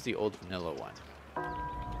 No, this is the old vanilla one.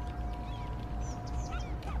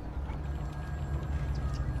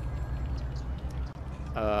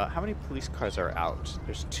 How many police cars are out?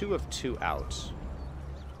 There's 2 of 2 out.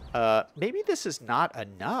 Maybe this is not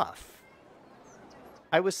enough.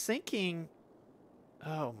 I was thinking...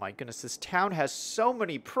 Oh my goodness, this town has so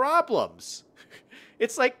many problems.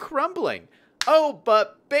 It's like crumbling. Oh,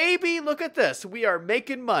 but baby, look at this. We are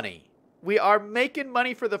making money. We are making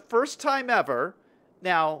money for the first time ever.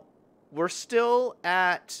 Now, we're still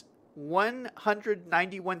at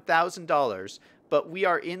 $191,000, but we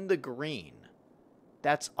are in the green.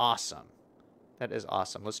 That's awesome. That is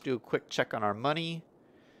awesome. Let's do a quick check on our money.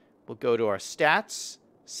 We'll go to our stats,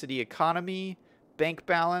 city economy, bank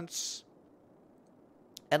balance.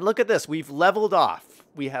 And look at this. We've leveled off.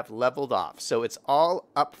 We have leveled off. So it's all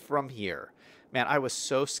up from here. Man, I was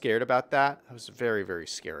so scared about that. That was very, very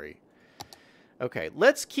scary. Okay,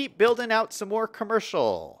 let's keep building out some more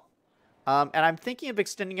commercial. And I'm thinking of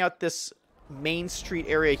extending out this main street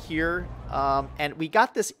area here. And we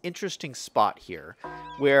got this interesting spot here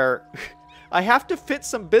where I have to fit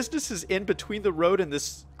some businesses in between the road and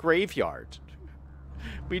this graveyard.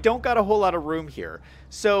 We don't got a whole lot of room here.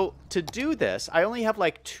 So to do this, I only have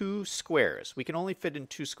like 2 squares. We can only fit in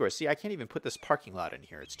 2 squares. See, I can't even put this parking lot in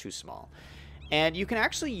here. It's too small. And you can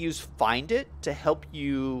actually use Find It to help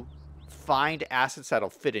you find assets that'll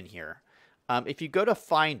fit in here. If you go to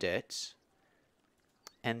Find It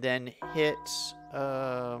and then hit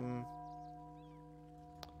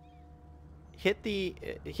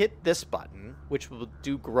this button, which will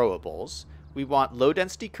do growables. We want low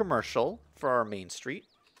density commercial for our main street.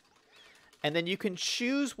 And then you can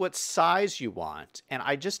choose what size you want. And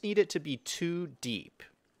I just need it to be 2 deep.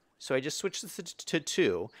 So I just switch this to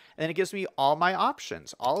 2, and then it gives me all my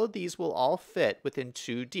options. All of these will all fit within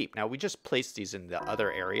 2 deep. Now, we just placed these in the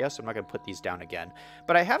other area, so I'm not going to put these down again.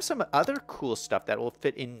 But I have some other cool stuff that will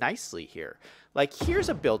fit in nicely here. Like, here's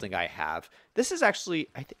a building I have. This is actually,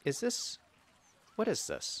 is this, what is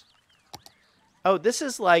this? Oh, this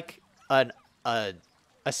is like a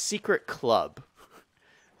secret club.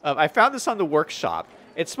 I found this on the workshop.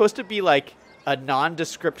 It's supposed to be like a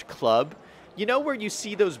nondescript club. You know where you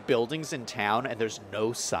see those buildings in town and there's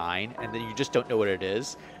no sign and then you just don't know what it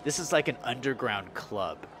is? This is like an underground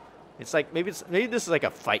club. It's like maybe this is like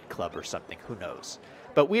a fight club or something. Who knows?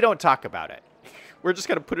 But we don't talk about it. We're just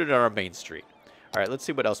going to put it on our main street. All right, let's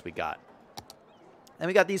see what else we got. Then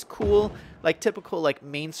we got these cool, like typical like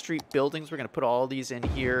main street buildings. We're going to put all these in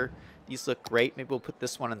here. These look great. Maybe we'll put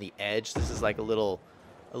this one on the edge. This is like a little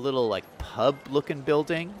like pub looking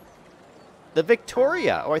building. The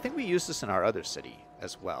Victoria. Oh, I think we used this in our other city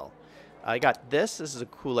as well. I got this. This is a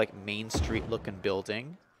cool, like, Main Street looking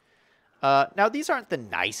building. Now, these aren't the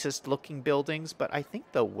nicest looking buildings, but I think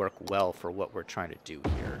they'll work well for what we're trying to do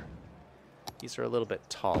here. These are a little bit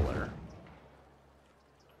taller.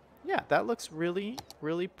 Yeah, that looks really,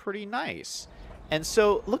 really pretty nice. And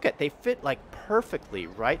so, look at, they fit, like, perfectly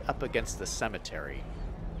right up against the cemetery.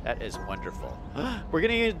 That is wonderful. We're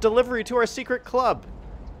getting a delivery to our secret club.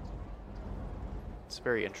 It's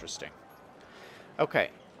very interesting.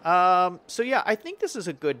 Okay. So yeah, I think this is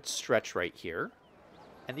a good stretch right here.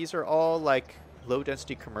 And these are all like low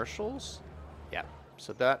density commercials. Yeah.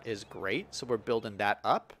 So that is great. So we're building that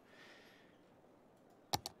up.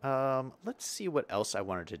 Let's see what else I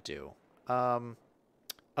wanted to do.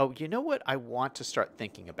 Oh, you know what I want to start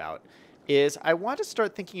thinking about is I want to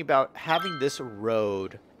start thinking about having this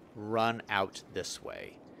road run out this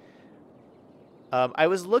way. I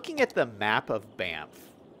was looking at the map of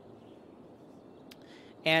Banff,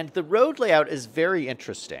 and the road layout is very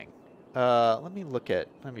interesting. Let me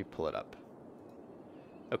pull it up.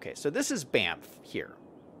 Okay, so this is Banff here.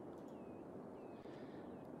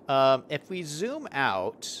 If we zoom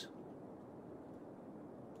out,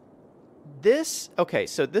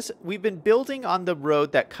 we've been building on the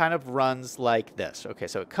road that kind of runs like this. Okay,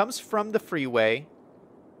 so it comes from the freeway.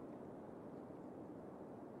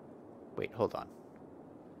 Wait, hold on.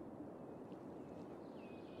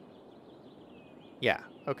 Yeah,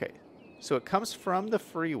 okay. So it comes from the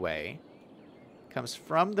freeway,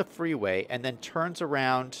 and then turns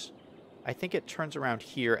around. I think it turns around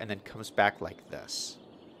here and then comes back like this.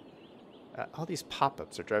 All these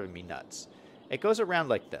pop-ups are driving me nuts. It goes around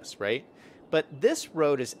like this, right? But this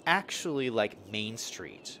road is actually like Main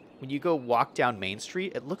Street. When you go walk down Main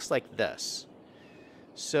Street, it looks like this.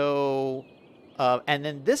 So, and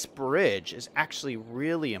then this bridge is actually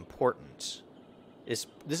really important.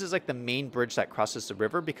 This is like the main bridge that crosses the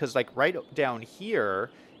river, because like right down here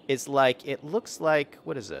is like, it looks like,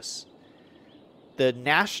 what is this? The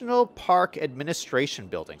National Park Administration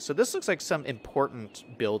Building. So this looks like some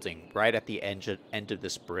important building right at the end of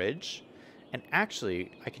this bridge. And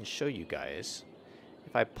actually, I can show you guys.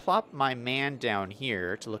 If I plop my man down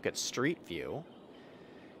here to look at Street View.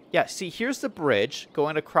 Yeah, see, here's the bridge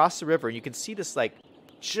going across the river. And you can see this like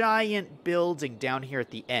giant building down here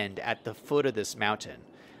at the end at the foot of this mountain.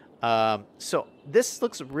 So this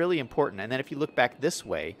looks really important. And then if you look back this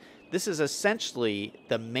way, this is essentially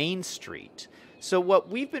the main street. So what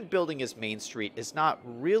we've been building as Main Street is not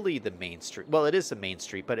really the main street. Well, it is the main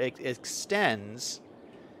street, but it extends.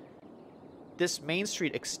 This main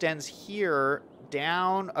street extends here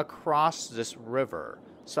down across this river.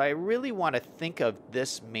 So I really want to think of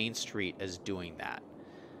this main street as doing that.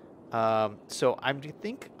 So I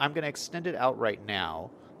think I'm going to extend it out right now.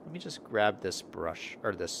 Let me just grab this brush,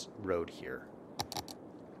 or this road here.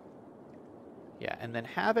 Yeah, and then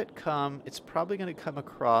have it come, it's probably going to come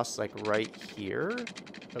across like right here.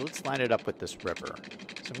 But let's line it up with this river.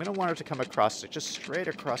 So I'm going to want it to come across, just straight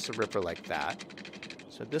across the river like that.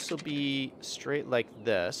 So this will be straight like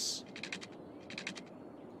this.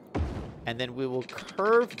 And then we will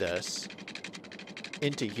curve this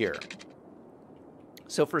into here.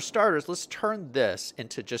 So for starters, let's turn this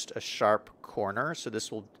into just a sharp corner. So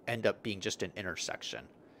this will end up being just an intersection.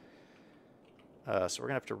 So we're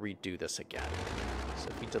going to have to redo this again. So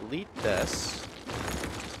if we delete this,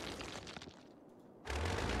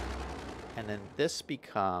 and then this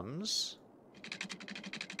becomes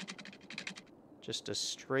just a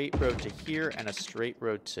straight road to here and a straight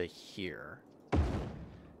road to here.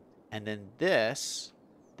 And then this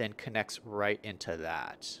then connects right into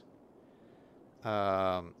that.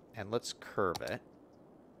 And let's curve it.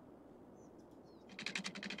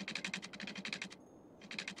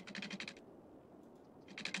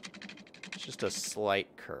 just a slight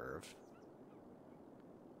curve.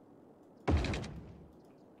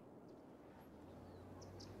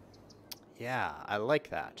 Yeah, I like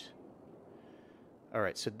that. All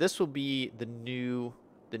right, so this will be the new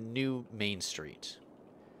main street.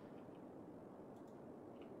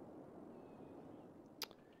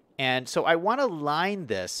 And so I want to line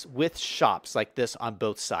this with shops like this on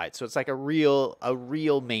both sides. So it's like a real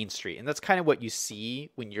main street. And that's kind of what you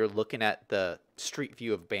see when you're looking at the street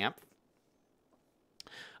view of Banff.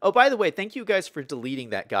 Oh, by the way, thank you guys for deleting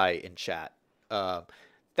that guy in chat.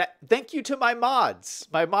 Thank you to my mods,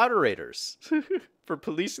 my moderators, for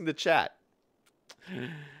policing the chat.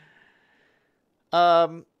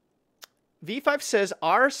 V5 says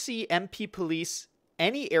RCMP police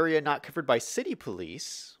any area not covered by city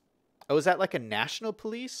police. Oh, is that like a national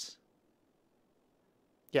police?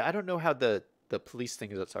 Yeah, I don't know how the police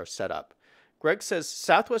things are set up. Greg says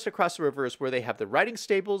southwest across the river is where they have the riding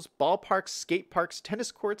stables, ballparks, skate parks,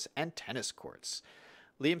 tennis courts, and tennis courts.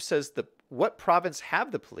 Liam says what province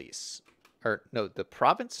have the police? Or no, the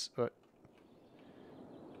province?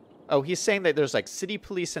 Oh, he's saying that there's like city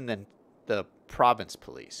police and then the province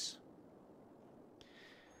police.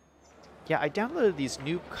 Yeah, I downloaded these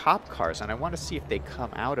new cop cars and I want to see if they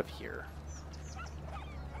come out of here.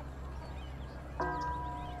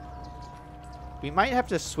 We might have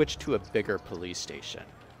to switch to a bigger police station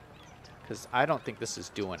because I don't think this is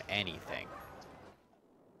doing anything.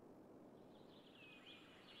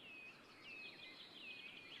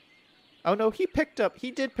 Oh no, he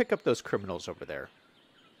did pick up those criminals over there.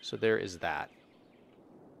 So there is that.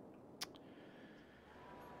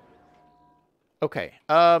 Okay.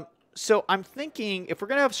 So I'm thinking if we're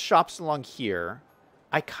going to have shops along here,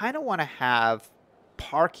 I kind of want to have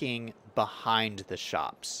parking behind the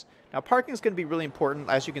shops. Now, parking is going to be really important.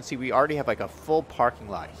 As you can see, we already have like a full parking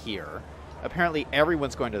lot here. Apparently,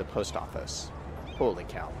 everyone's going to the post office. Holy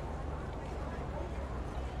cow.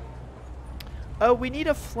 Oh, we need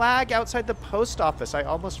a flag outside the post office. I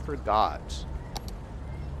almost forgot.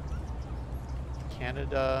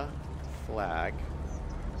 Canada flag.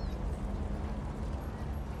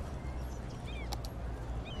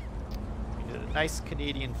 We need a nice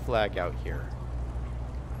Canadian flag out here.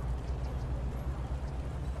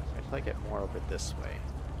 I'd like it more over this way.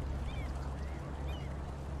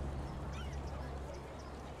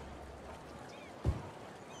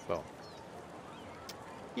 Boom.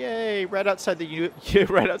 Yay! Right outside the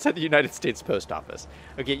United States Post Office.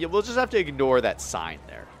 Okay, we'll just have to ignore that sign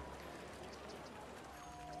there.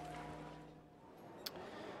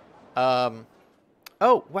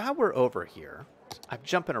 Oh, while we're over here, I'm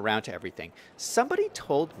jumping around to everything. Somebody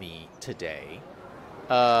told me today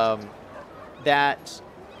that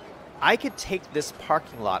I could take this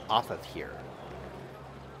parking lot off of here.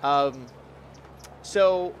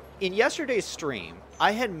 So in yesterday's stream,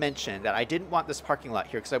 I had mentioned that I didn't want this parking lot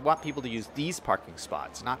here because I want people to use these parking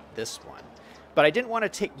spots, not this one. But I didn't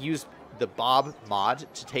want to use the Bob mod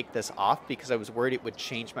to take this off because I was worried it would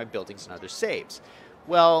change my buildings and other saves.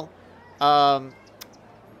 Well,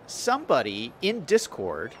 somebody in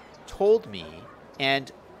Discord told me,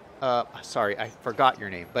 and sorry, I forgot your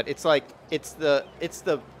name, but it's the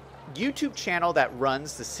YouTube channel that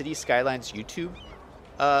runs the City Skylines YouTube,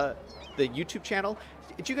 the YouTube channel.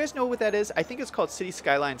 Did you guys know what that is? I think it's called City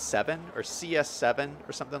Skylines 7 or CS7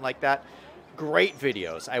 or something like that. Great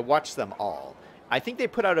videos. I watch them all. I think they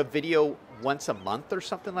put out a video once a month or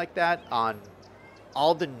something like that on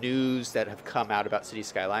all the news that have come out about City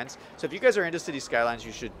Skylines. So if you guys are into City Skylines,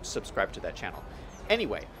 you should subscribe to that channel.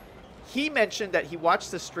 Anyway, he mentioned that he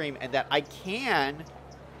watched the stream and that I can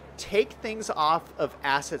take things off of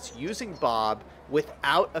assets using Bob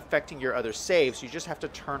without affecting your other saves. You just have to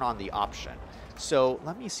turn on the option. So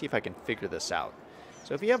let me see if I can figure this out.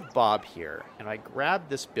 So if you have Bob here and I grab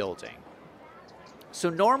this building. So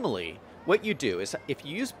normally what you do is if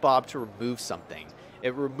you use Bob to remove something,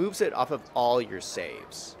 it removes it off of all your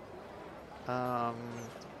saves. But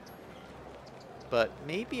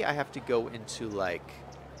maybe I have to go into like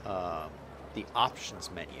the options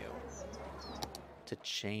menu to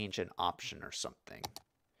change an option or something.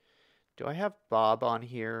 Do I have Bob on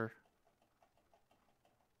here?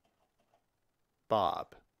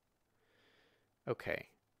 Bob. Okay.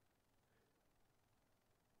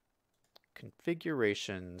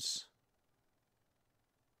 Configurations.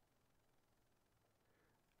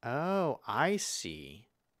 Oh, I see.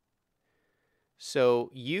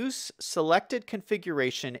 So use selected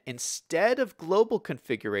configuration instead of global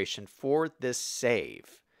configuration for this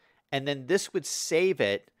save. And then this would save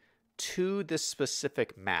it to the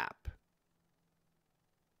specific map.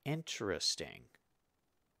 Interesting.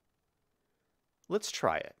 Let's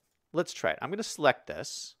try it. let's try it. I'm going to select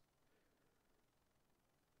this.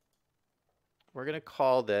 We're going to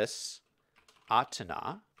call this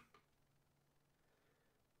Atana.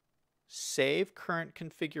 Save current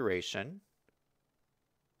configuration.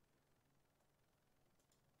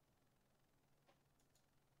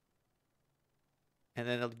 And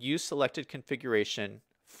then I'll use selected configuration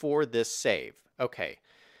for this save. Okay.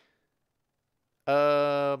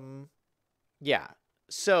 Yeah.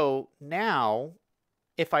 So now,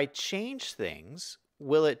 if I change things,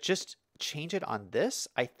 will it just change it on this?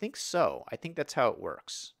 I think so. I think that's how it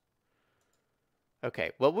works.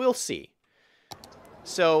 Okay, well, we'll see.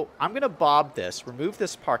 So I'm going to bob this, remove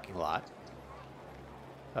this parking lot.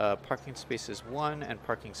 Parking spaces 1 and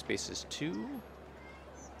parking spaces 2.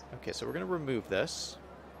 Okay, so we're going to remove this.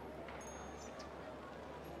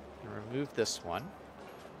 And remove this one.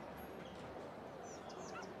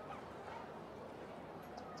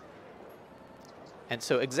 And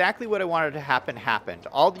so exactly what I wanted to happen happened.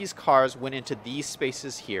 All these cars went into these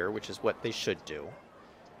spaces here, which is what they should do.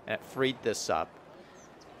 And it freed this up.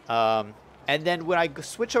 And then when I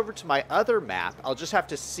switch over to my other map, I'll just have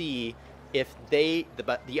to see if the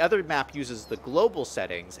other map uses the global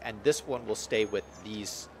settings, and this one will stay with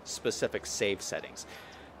these specific save settings.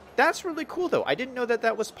 That's really cool, though. I didn't know that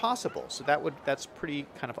that was possible, so that's pretty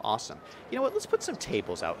kind of awesome. You know what? Let's put some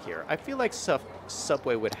tables out here. I feel like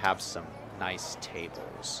Subway would have some nice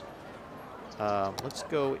tables. Let's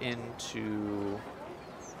go into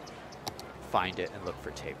find it and look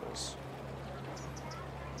for tables.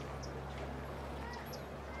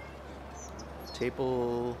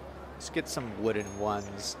 Table. Let's get some wooden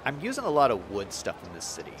ones. I'm using a lot of wood stuff in this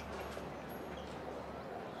city.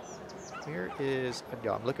 Where is...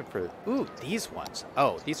 Yo, I'm looking for... Ooh, these ones.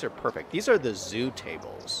 Oh, these are perfect. These are the zoo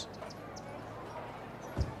tables.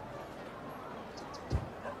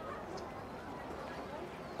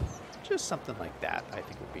 Just something like that, I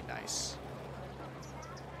think would be nice.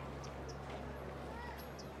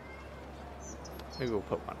 Maybe we'll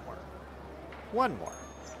put one more. One more.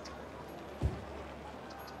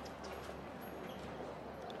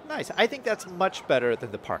 Nice. I think that's much better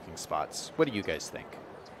than the parking spots. What do you guys think?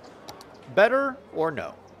 Better or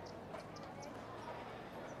no?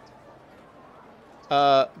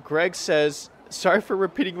 Greg says, sorry for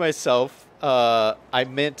repeating myself. I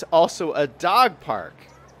meant also a dog park.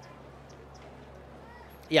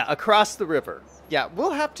 Yeah, across the river. Yeah,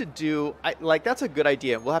 we'll have to do... like, that's a good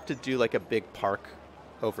idea. We'll have to do, like, a big park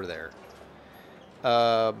over there.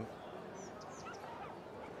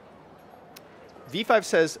 V5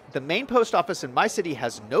 says, the main post office in my city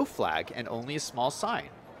has no flag and only a small sign.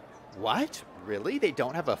 What? Really? They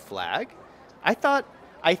don't have a flag?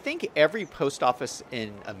 I think every post office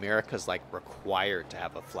in America is, like, required to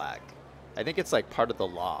have a flag. I think it's, like, part of the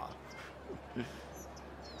law.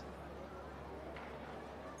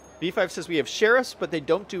 V5 says, we have sheriffs, but they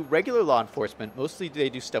don't do regular law enforcement. Mostly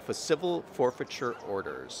they do stuff with civil forfeiture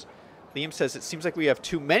orders. Liam says, it seems like we have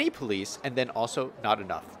too many police and then also not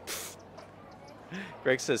enough.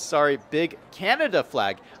 Greg says, sorry, big Canada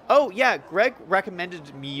flag. Oh, yeah, Greg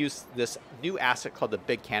recommended me use this new asset called the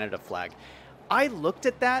Big Canada flag. I looked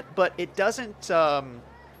at that, but it doesn't,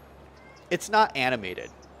 it's not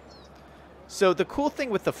animated. So the cool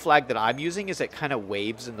thing with the flag that I'm using is it kind of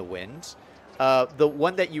waves in the wind. The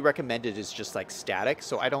one that you recommended is just like static,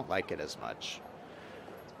 so I don't like it as much.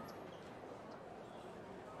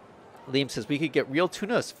 Liam says, we could get real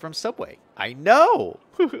tunas from Subway. I know.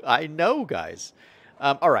 I know, guys.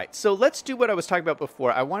 All right, so let's do what I was talking about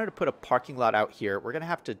before. I wanted to put a parking lot out here. We're going to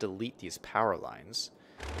have to delete these power lines.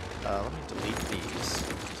 Let me delete these.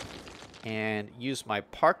 And use my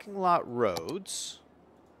parking lot roads.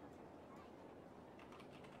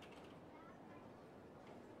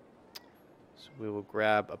 So we will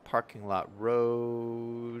grab a parking lot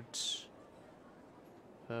road.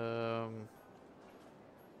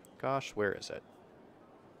 Gosh, where is it?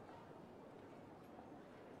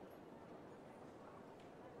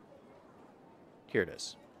 Here it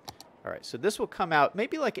is. All right, so this will come out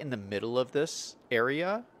maybe like in the middle of this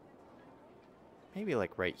area. Maybe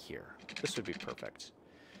like right here. This would be perfect.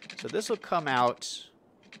 So this will come out.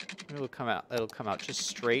 It'll come out just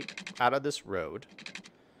straight out of this road.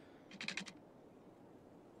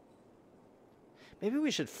 Maybe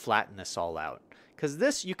we should flatten this all out. Because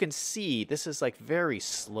this, you can see, this is like very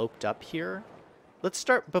sloped up here. Let's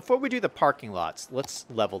start, before we do the parking lots, let's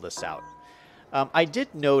level this out. I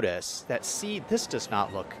did notice that, see, this does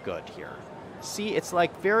not look good here. See, it's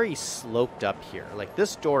like very sloped up here. Like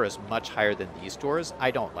this door is much higher than these doors.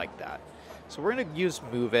 I don't like that. So we're going to use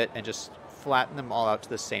move it and just flatten them all out to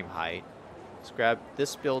the same height. Let's grab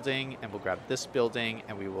this building, and we'll grab this building,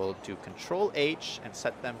 and we will do Control H and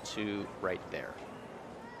set them to right there.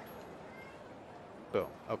 Boom.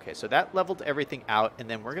 Okay, so that leveled everything out, and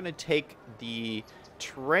then we're going to take the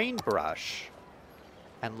terrain brush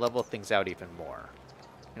and level things out even more.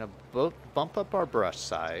 We're going to bump up our brush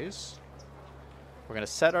size. We're going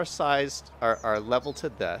to set our size, our level to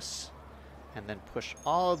this, and then push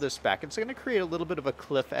all of this back. It's going to create a little bit of a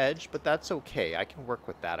cliff edge, but that's okay. I can work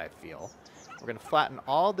with that, I feel. We're going to flatten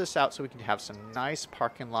all this out so we can have some nice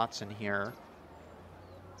parking lots in here.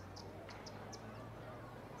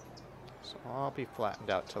 So all be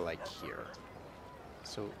flattened out to like here.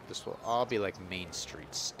 So this will all be like Main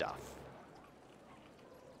Street stuff.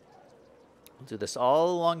 We'll do this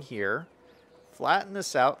all along here. Flatten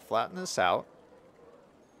this out, flatten this out.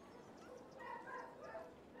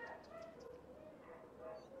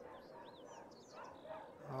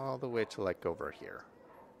 All the way to like over here.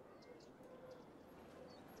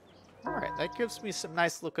 All right, that gives me some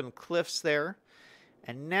nice looking cliffs there.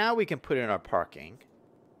 And now we can put in our parking.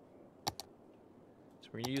 So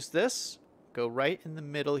we're gonna use this, go right in the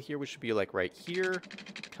middle here, which should be like right here.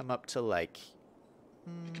 Come up to like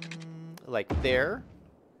there.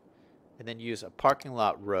 And then use a parking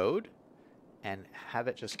lot road and have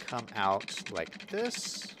it just come out like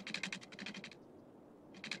this.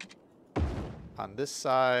 On this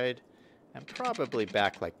side, and probably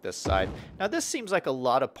back like this side. Now this seems like a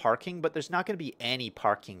lot of parking, but there's not going to be any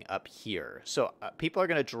parking up here. So people are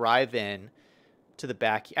going to drive in to the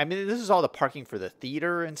back. I mean, this is all the parking for the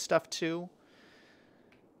theater and stuff too.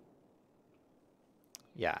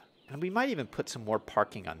 Yeah, and we might even put some more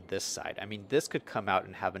parking on this side. I mean, this could come out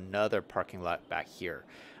and have another parking lot back here.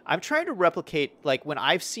 I'm trying to replicate, like when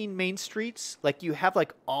I've seen main streets, like you have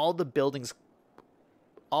like all the buildings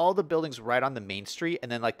right on the main street and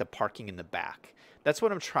then like the parking in the back. That's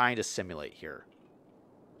what I'm trying to simulate here.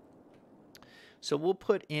 So we'll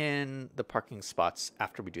put in the parking spots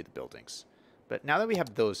after we do the buildings. But now that we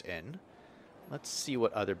have those in, let's see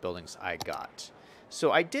what other buildings I got.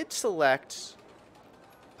 So I did select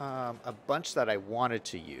a bunch that I wanted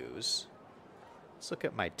to use. Let's look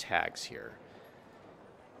at my tags here.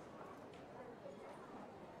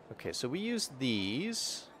 Okay, so we used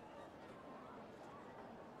these.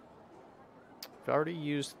 I've already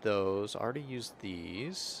used those. Already used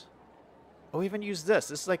these. Oh, we even used this.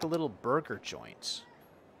 This is like a little burger joint.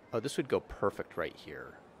 Oh, this would go perfect right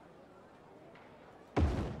here.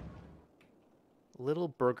 Little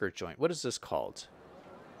burger joint. What is this called?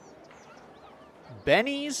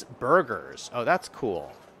 Benny's Burgers. Oh, that's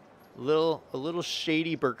cool. A little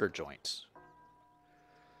shady burger joint.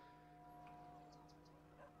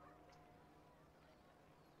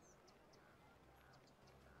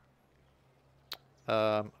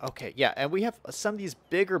 Okay, yeah, and we have some of these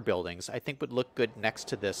bigger buildings I think would look good next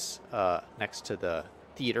to this, next to the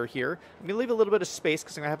theater here. I'm going to leave a little bit of space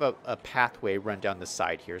because I'm going to have a pathway run down the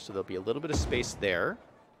side here, so there'll be a little bit of space there.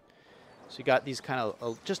 So you got these kind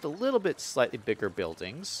of just a little bit slightly bigger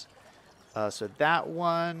buildings. So that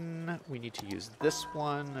one, we need to use this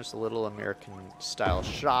one. There's a little American-style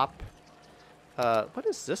shop. What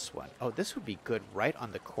is this one? Oh, this would be good right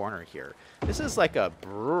on the corner here. This is like a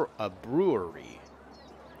brewery.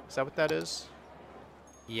 Is that what that is?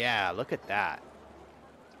 Yeah, look at that.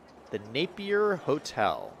 The Napier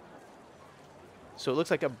Hotel. So it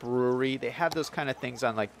looks like a brewery. They have those kind of things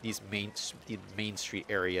on like these main street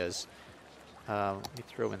areas. Let me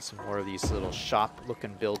throw in some more of these little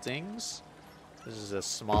shop-looking buildings. This is a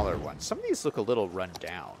smaller one. Some of these look a little run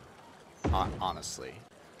down, honestly.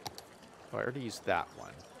 Oh, I already used that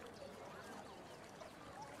one.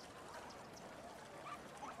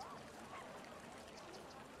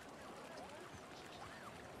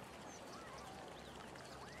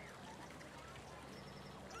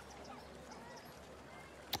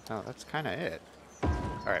 Oh, that's kind of it.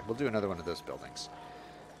 All right, we'll do another one of those buildings.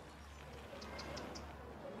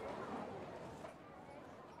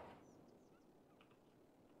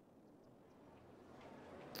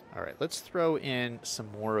 All right, let's throw in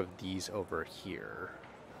some more of these over here.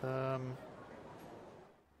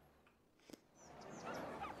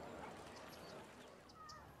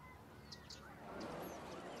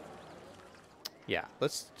 Yeah,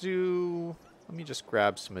 let's do... Let me just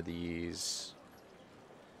grab some of these.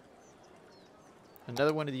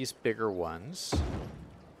 Another one of these bigger ones.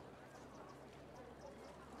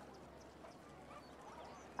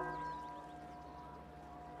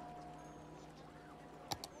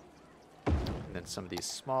 And then some of these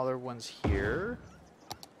smaller ones here.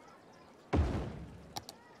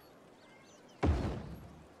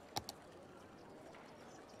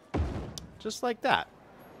 Just like that.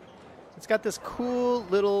 It's got this cool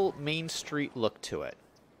little main street look to it.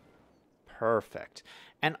 Perfect.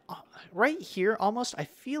 And right here, almost, I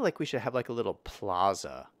feel like we should have like a little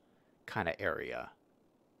plaza kind of area.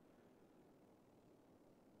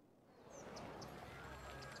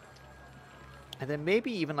 And then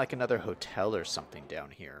maybe even like another hotel or something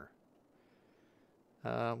down here.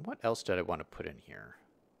 What else did I want to put in here?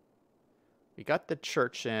 We got the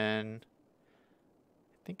church in.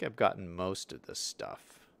 I think I've gotten most of this stuff.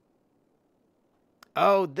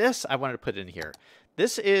 Oh, this I wanted to put in here.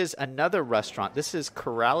 This is another restaurant. This is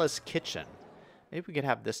Corrales Kitchen. Maybe we could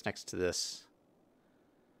have this next to this.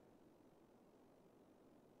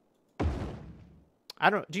 I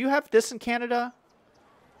don't know. Do you have this in Canada?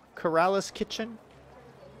 Corrales Kitchen?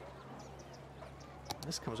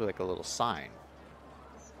 This comes with like a little sign.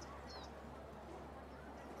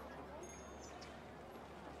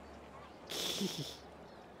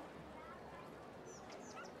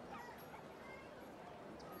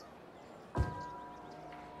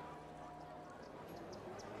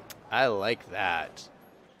 I like that.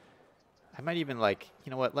 I might even like, you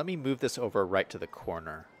know what, let me move this over right to the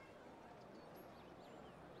corner.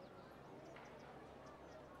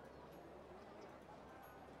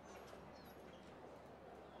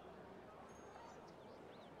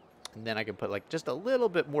 And then I can put like just a little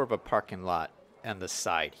bit more of a parking lot on the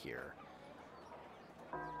side here.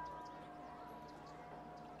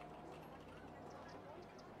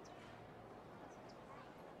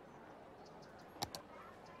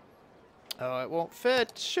 Oh, it won't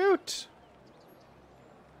fit. Shoot.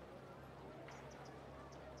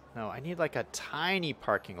 No, I need like a tiny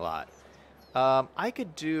parking lot. I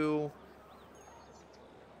could do...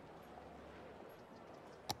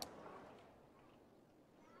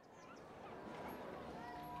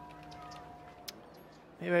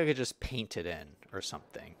 Maybe I could just paint it in or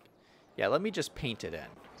something. Yeah, let me just paint it in.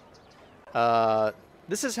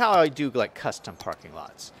 This is how I do like custom parking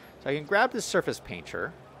lots. So I can grab this surface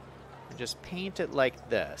painter and just paint it like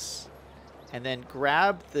this. And then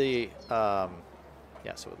grab the, yeah,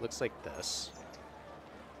 so it looks like this.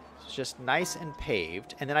 It's just nice and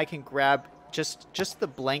paved. And then I can grab just the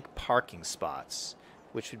blank parking spots,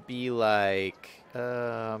 which would be like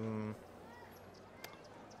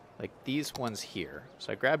these ones here.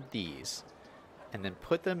 So I grab these and then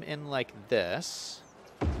put them in like this,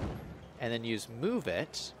 and then use move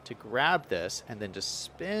it to grab this and then just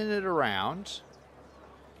spin it around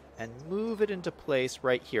and move it into place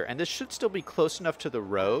right here. And this should still be close enough to the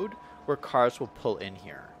road where cars will pull in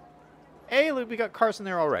here. Hey, look, we got cars in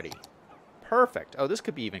there already. Perfect. Oh, this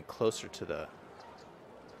could be even closer to the...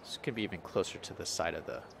 This could be even closer to the side of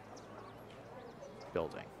the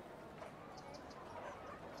building.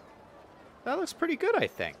 That looks pretty good, I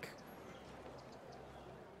think.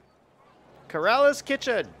 Corrales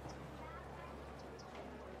Kitchen.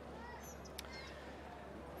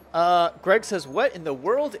 Greg says, what in the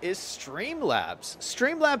world is Streamlabs?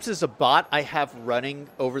 Streamlabs is a bot I have running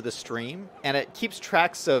over the stream, and it keeps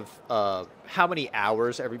tracks of how many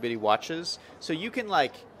hours everybody watches. So you can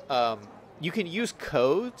like, you can use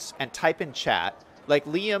codes and type in chat. Like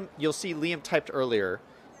Liam, you'll see Liam typed earlier.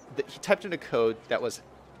 He typed in a code that was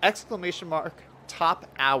 !top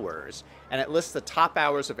hours, and it lists the top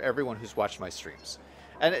hours of everyone who's watched my streams.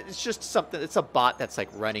 And it's just something, it's a bot that's like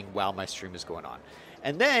running while my stream is going on.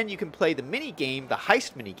 And then you can play the mini game, the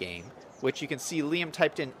heist mini game, which you can see Liam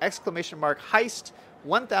typed in !heist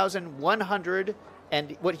 1100,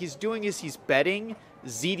 and what he's doing is he's betting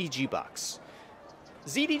ZDG bucks.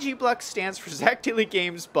 ZDG bucks stands for Zach Daily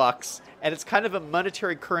Games bucks, and it's kind of a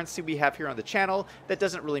monetary currency we have here on the channel that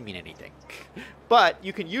doesn't really mean anything. But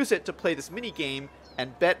you can use it to play this mini game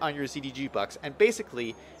and bet on your ZDG bucks, and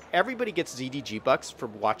basically everybody gets ZDG bucks for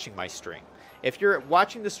watching my stream. If you're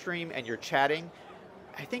watching the stream and you're chatting,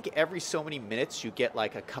 I think every so many minutes you get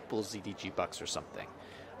like a couple ZDG bucks or something.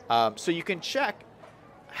 So you can check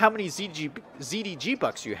how many ZDG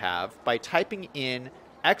bucks you have by typing in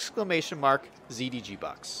 !ZDG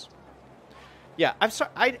bucks. Yeah, I'm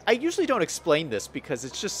sorry. I usually don't explain this because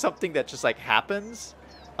it's just something that just like happens.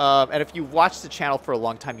 And if you've watched the channel for a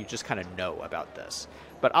long time, you just kind of know about this.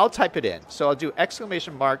 But I'll type it in. So I'll do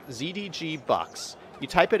 !ZDG bucks. You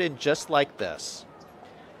type it in just like this,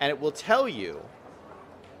 and it will tell you.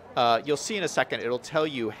 You'll see in a second. It'll tell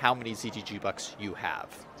you how many ZDG bucks you have.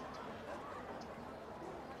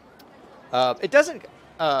 It doesn't.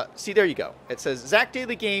 See, there you go. It says Zach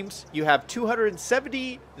Daily Games. You have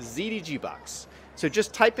 270 ZDG bucks. So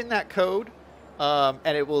just type in that code,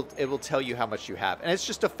 and it will tell you how much you have. And it's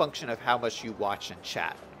just a function of how much you watch and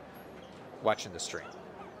chat, watching the stream.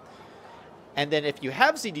 And then if you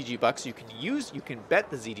have ZDG bucks, you can bet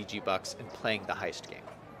the ZDG bucks in playing the heist game.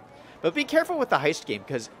 But be careful with the heist game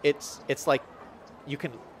because it's like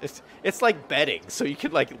it's like betting, so you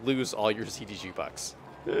can like lose all your ZDG bucks.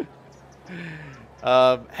 Hey,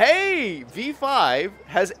 V5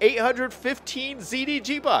 has 815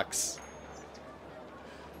 ZDG bucks.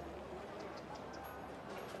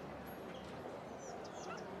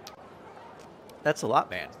 That's a lot,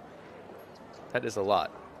 man. That is a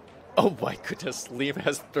lot. Oh my goodness, Liam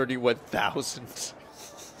has 31,000.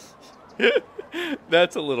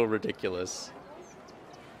 That's a little ridiculous.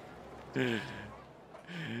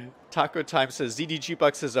 Taco Time says ZDG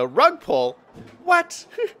bucks is a rug pull. What?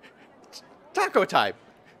 Taco Time.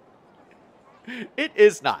 It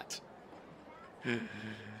is not. Should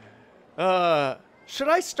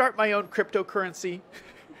I start my own cryptocurrency?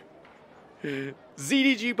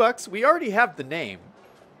 ZDG bucks, we already have the name.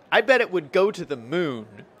 I bet it would go to the moon.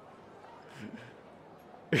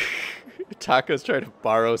 Taco's trying to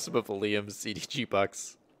borrow some of Liam's ZDG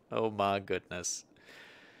bucks. Oh my goodness.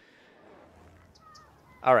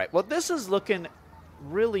 All right, well, this is looking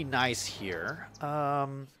really nice here.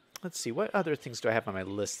 Let's see, what other things do I have on my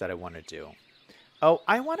list that I want to do? Oh,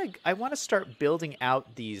 I want to start building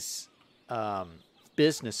out these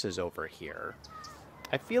businesses over here.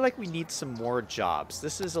 I feel like we need some more jobs.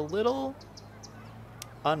 This is a little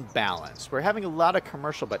unbalanced. We're having a lot of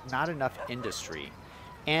commercial, but not enough industry.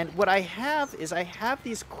 And what I have is I have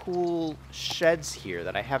these cool sheds here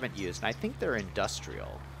that I haven't used, and I think they're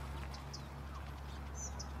industrial.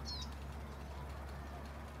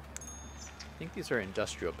 I think these are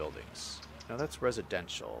industrial buildings. No, that's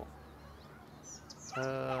residential.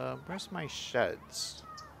 Where's my sheds?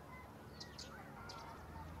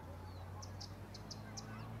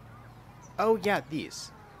 Oh, yeah,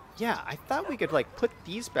 these. Yeah, I thought we could, like, put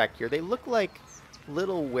these back here. They look like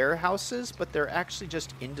little warehouses, but they're actually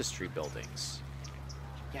just industry buildings.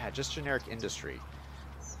 Yeah, just generic industry.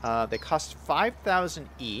 They cost 5,000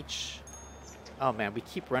 each. Oh, man, we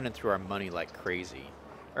keep running through our money like crazy.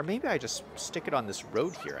 Or maybe I just stick it on this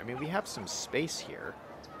road here. I mean, we have some space here.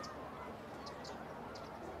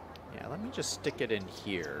 Yeah, let me just stick it in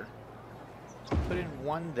here. Put in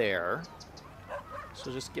one there.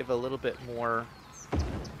 So just give a little bit more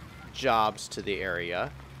jobs to the area.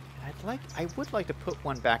 I would like to put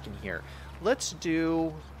one back in here. Let's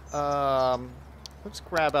do, let's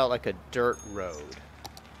grab out like a dirt road.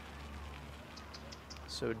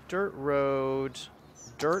 So dirt road,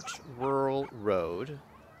 dirt rural road.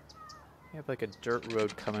 We have like a dirt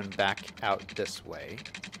road coming back out this way.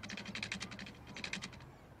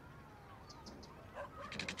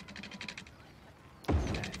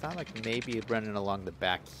 And I thought like maybe running along the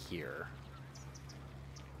back here.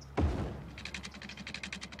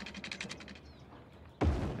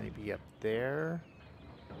 Maybe up there.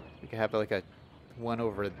 We could have like a one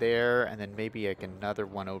over there and then maybe like another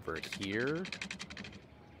one over here.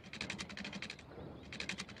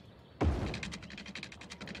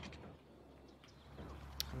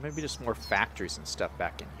 Maybe just more factories and stuff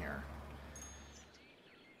back in here.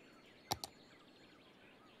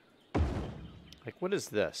 Like, what is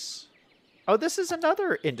this? Oh, this is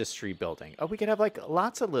another industry building. Oh, we could have, like,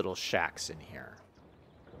 lots of little shacks in here.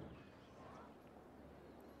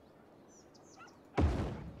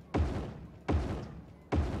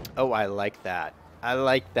 Oh, I like that. I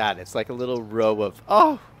like that. It's like a little row of...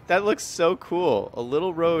 Oh, that looks so cool. A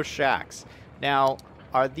little row of shacks. Now,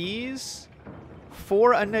 are these...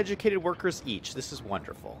 4 uneducated workers each. This is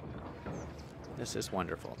wonderful. This is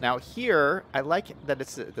wonderful. Now here, I like that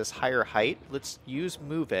it's this higher height. Let's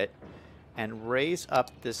move it and raise up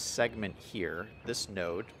this segment here, this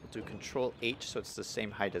node. We'll do Control H so it's the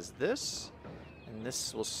same height as this. And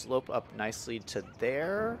this will slope up nicely to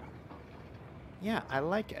there. Yeah, I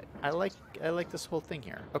like it. I like this whole thing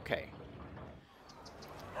here. Okay.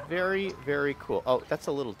 Very, very cool. Oh, that's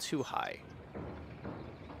a little too high.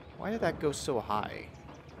 Why did that go so high?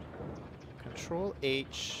 Control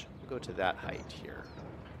H, go to that height here.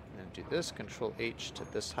 And then do this, Control H to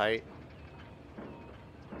this height.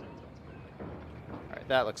 Alright,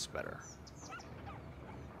 that looks better.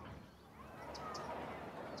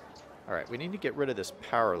 Alright, we need to get rid of this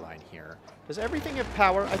power line here. Does everything have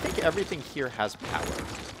power? I think everything here has power.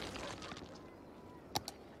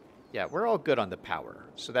 Yeah, we're all good on the power,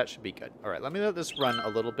 so that should be good. Alright, let me let this run a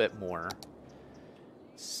little bit more.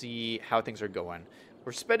 See how things are going.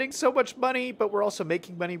 We're spending so much money, but we're also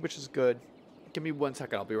making money, which is good. Give me 1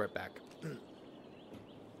 second. I'll be right back.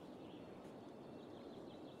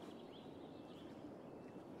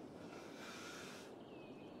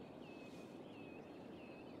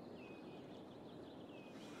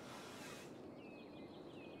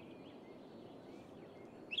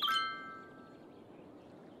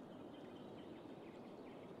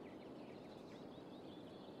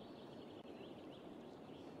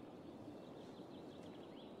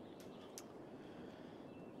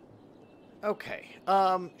 Okay.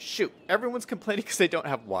 Shoot. Everyone's complaining because they don't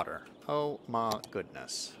have water. Oh my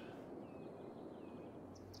goodness.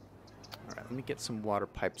 All right, let me get some water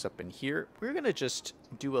pipes up in here. We're going to just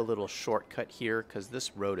do a little shortcut here because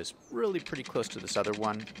this road is really pretty close to this other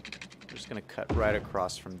one. We're just going to cut right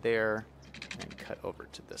across from there and cut over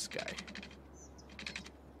to this guy.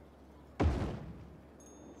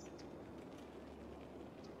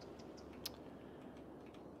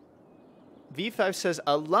 V5 says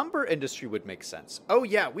a lumber industry would make sense. Oh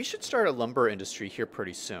yeah, we should start a lumber industry here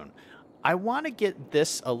pretty soon. I want to get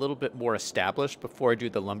this a little bit more established before I do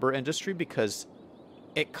the lumber industry because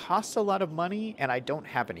it costs a lot of money and I don't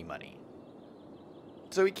have any money.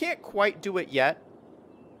 So we can't quite do it yet,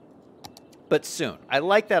 but soon. I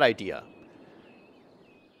like that idea.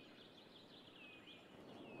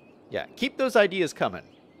 Yeah, keep those ideas coming.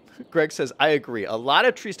 Greg says, I agree. A lot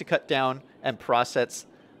of trees to cut down and process.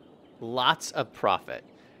 Lots of profit.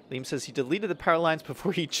 Liam says he deleted the power lines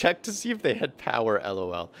before he checked to see if they had power,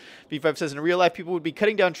 LOL. V5 says, in real life, people would be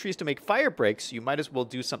cutting down trees to make fire breaks, so you might as well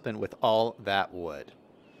do something with all that wood.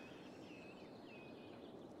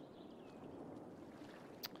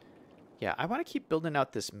 Yeah, I want to keep building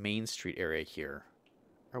out this Main Street area here.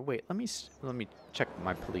 Or wait, let me check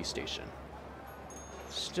my police station.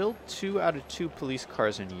 Still 2 out of 2 police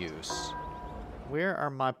cars in use. Where are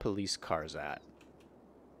my police cars at?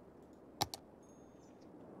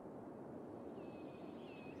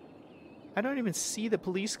 I don't even see the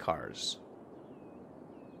police cars.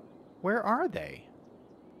 Where are they?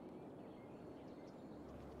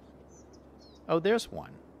 Oh, there's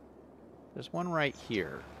one. There's one right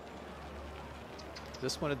here. Is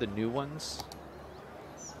this one of the new ones?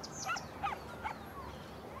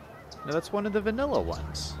 No, that's one of the vanilla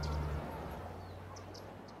ones.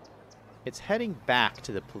 It's heading back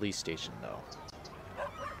to the police station, though.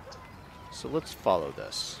 So let's follow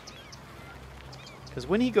this. Because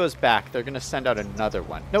when he goes back, they're going to send out another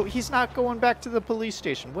one. No, he's not going back to the police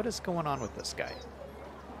station. What is going on with this guy?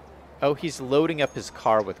 Oh, he's loading up his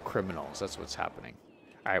car with criminals. That's what's happening.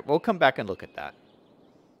 All right, we'll come back and look at that.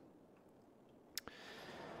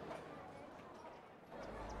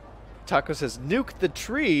 Taco says, nuke the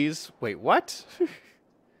trees. Wait, what?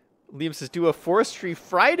 Liam says, do a Forestry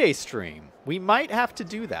Friday stream. We might have to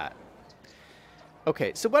do that.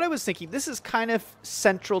 Okay, so what I was thinking, this is kind of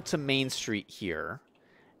central to Main Street here.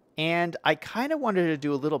 And I kind of wanted to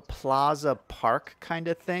do a little plaza park kind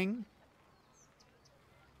of thing.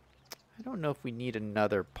 I don't know if we need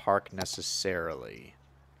another park necessarily.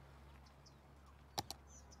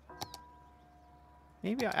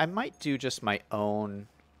 Maybe I might do just my own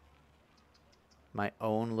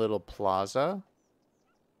little plaza.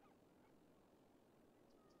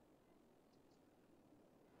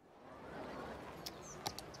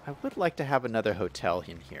 I would like to have another hotel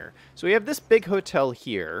in here. So we have this big hotel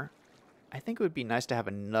here. I think it would be nice to have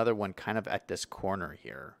another one kind of at this corner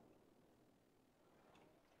here.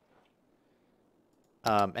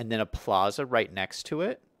 And then a plaza right next to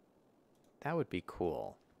it. That would be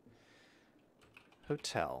cool.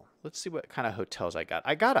 Hotel. Let's see what kind of hotels I got.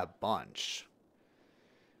 I got a bunch.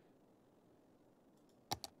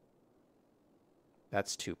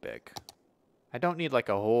 That's too big. I don't need like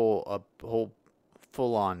a whole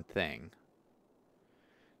full-on thing.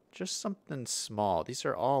 Just something small. These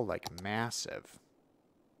are all like massive.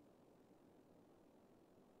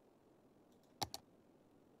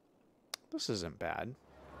 This isn't bad.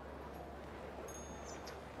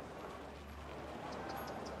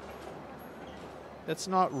 That's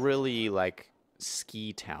not really like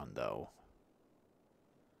ski town though.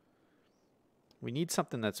 We need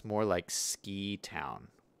something that's more like ski town.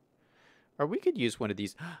 Or we could use one of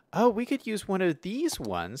these. Oh, we could use one of these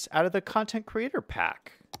ones out of the content creator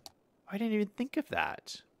pack. I didn't even think of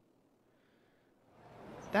that.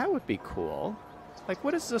 That would be cool. Like,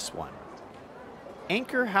 what is this one?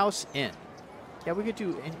 Anchor House Inn. Yeah, we could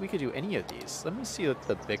do any of these. Let me see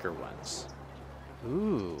the bigger ones.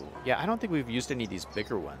 Ooh, yeah, I don't think we've used any of these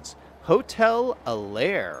bigger ones. Hotel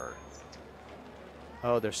Alair.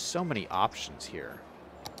 Oh, there's so many options here.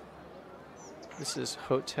 This is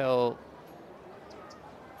Hotel.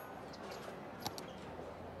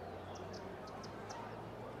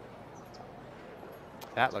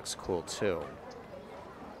 That looks cool too.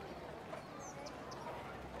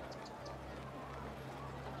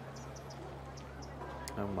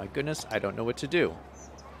 Oh my goodness, I don't know what to do.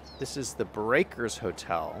 This is the Breakers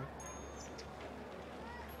Hotel.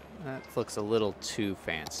 That looks a little too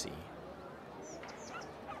fancy.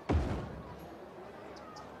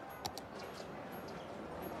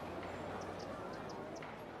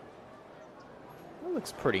 That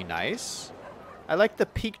looks pretty nice. I like the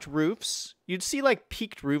peaked roofs. You'd see like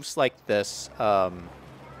peaked roofs like this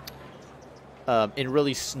in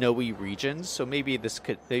really snowy regions. So maybe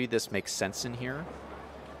this makes sense in here.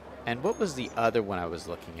 And what was the other one I was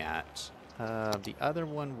looking at? The other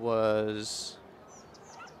one was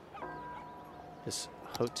this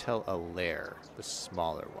Hotel Alair, the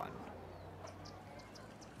smaller one.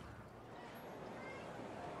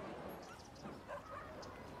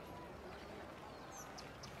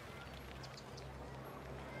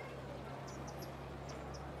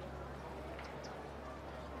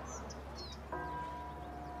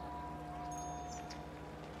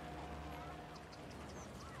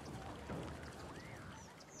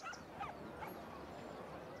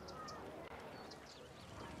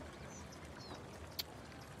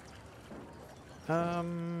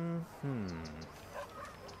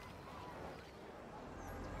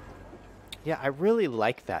 Yeah, I really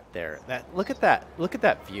like that there. Look at that. Look at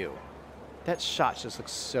that view. That shot just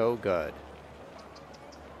looks so good.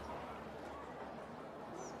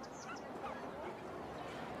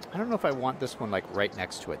 I don't know if I want this one like right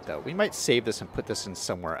next to it though. We might save this and put this in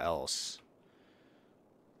somewhere else.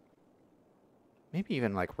 Maybe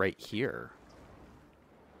even like right here.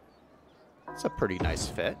 That's a pretty nice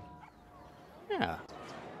fit. Yeah.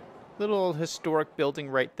 Little historic building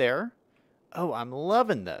right there. Oh, I'm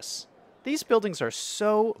loving this. These buildings are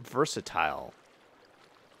so versatile.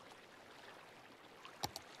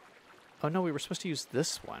 Oh no, we were supposed to use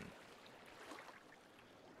this one.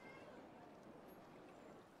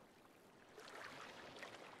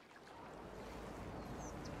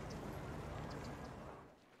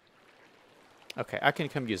 Okay, I can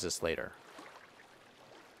come use this later.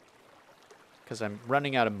 Because I'm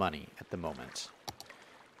running out of money at the moment.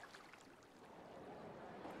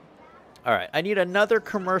 All right, I need another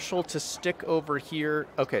commercial to stick over here.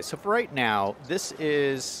 Okay, so for right now,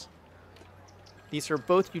 these are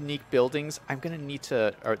both unique buildings. I'm going to need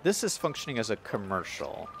to, or this is functioning as a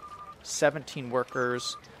commercial. 17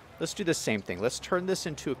 workers. Let's do the same thing. Let's turn this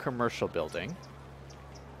into a commercial building.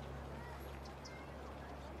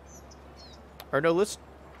 Or no, let's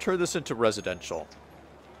turn this into residential.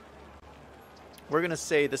 We're going to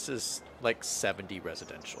say this is like 70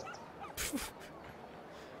 residential.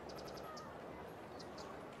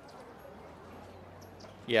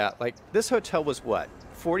 Yeah, like this hotel was what?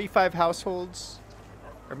 45 households?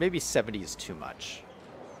 Or maybe 70 is too much.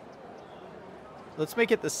 Let's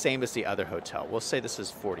make it the same as the other hotel. We'll say this is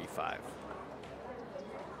 45.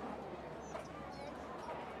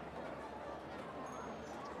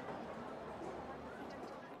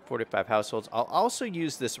 Households. I'll also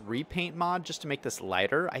use this repaint mod just to make this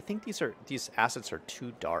lighter. I think these assets are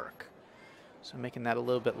too dark. So I'm making that a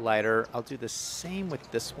little bit lighter. I'll do the same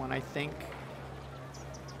with this one, I think.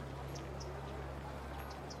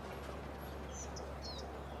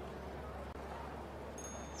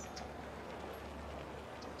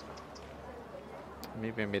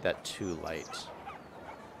 Maybe I made that too light.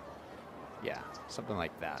 Yeah, something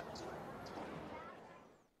like that.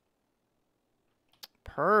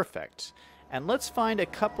 Perfect. And let's find a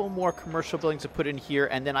couple more commercial buildings to put in here,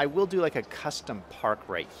 and then I will do like a custom park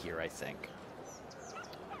right here, I think.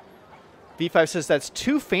 V5 says that's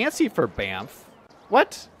too fancy for Banff.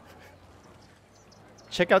 What?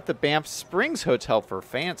 Check out the Banff Springs Hotel for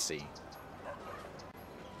fancy.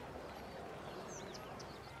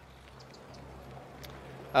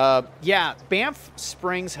 Yeah, Banff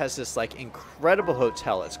Springs has this like incredible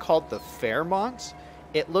hotel. It's called the Fairmont.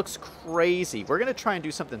 It looks crazy. We're going to try and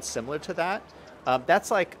do something similar to that.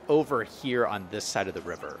 That's like over here on this side of the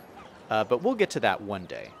river. But we'll get to that one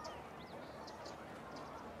day.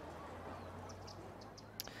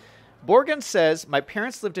 Borgen says, my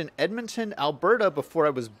parents lived in Edmonton, Alberta before I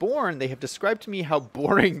was born. They have described to me how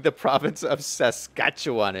boring the province of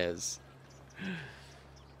Saskatchewan is.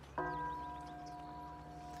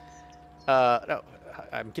 No,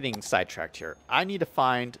 I'm getting sidetracked here. I need to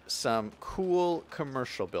find some cool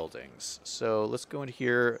commercial buildings. So let's go into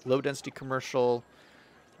here, low density commercial.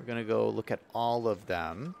 We're going to go look at all of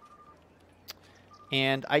them.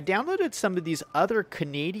 And I downloaded some of these other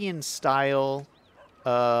Canadian style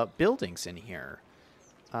buildings in here.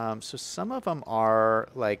 So some of them are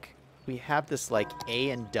like, we have this like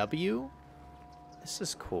A&W. This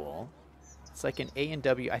is cool. It's like an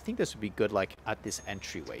A&W. I think this would be good like at this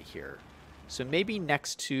entryway here. So maybe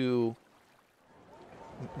next to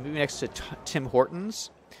Tim Hortons.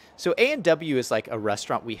 So A&W is like a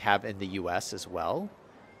restaurant we have in the U.S. as well.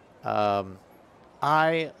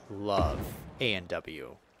 I love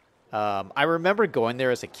A&W. I remember going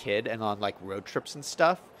there as a kid and on like road trips and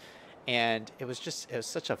stuff. And it was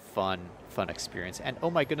such a fun experience. And oh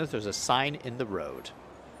my goodness, there's a sign in the road.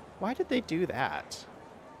 Why did they do that?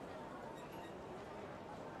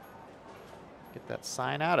 Get that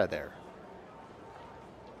sign out of there.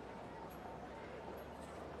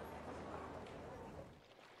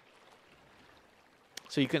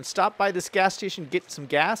 So you can stop by this gas station, get some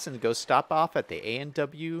gas, and go stop off at the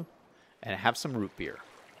A&W and have some root beer.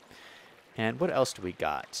 And what else do we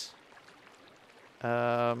got?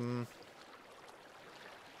 Another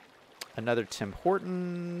Tim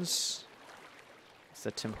Hortons. It's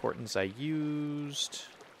the Tim Hortons I used.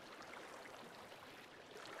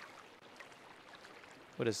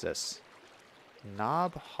 What is this?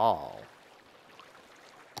 Knob Hall.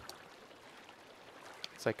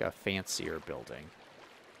 It's like a fancier building.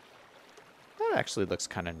 That actually looks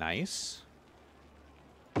kind of nice.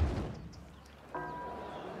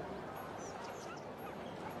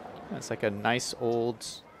 It's like a nice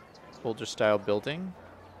older style building.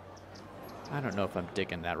 I don't know if I'm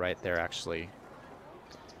digging that right there, actually.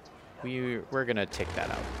 We're gonna take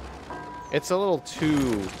that out. It's a little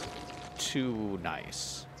too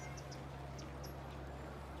nice.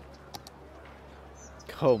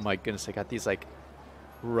 Oh my goodness, I got these like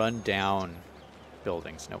run-down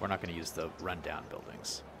buildings. No, we're not gonna use the run-down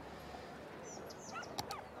buildings.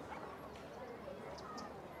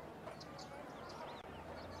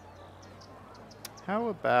 How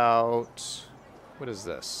about, what is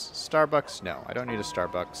this? Starbucks? No, I don't need a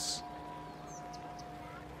Starbucks.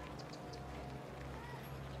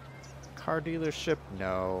 Car dealership?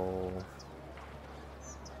 No.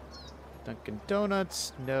 Dunkin'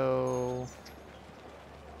 Donuts? No.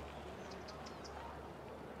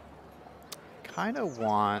 Kind of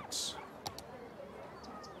want...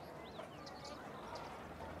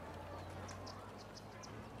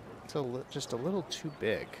 It's just a little too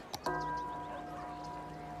big.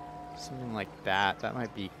 Something like that. That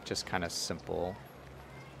might be just kind of simple.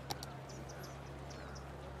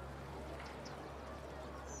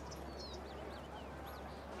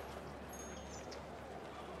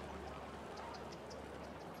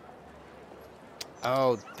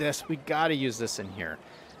 Oh, we gotta use this in here.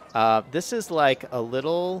 This is like a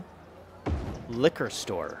little liquor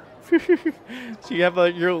store. So you have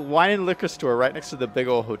your wine and liquor store right next to the big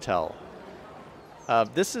old hotel.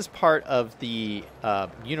 This is part of the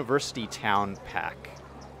University Town pack.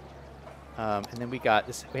 And then we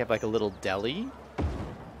have like a little deli.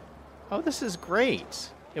 Oh, this is great.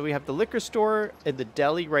 And we have the liquor store and the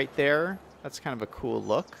deli right there. That's kind of a cool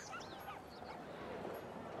look.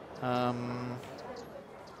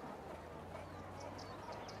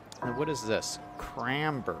 And what is this?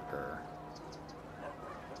 Cramburger.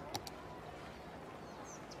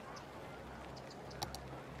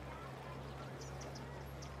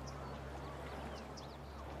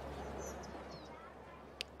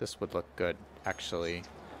 This would look good, actually.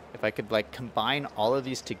 If I could, like, combine all of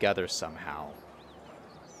these together somehow.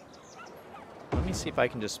 Let me see if I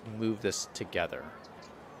can just move this together.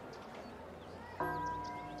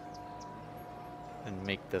 And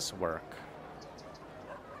make this work.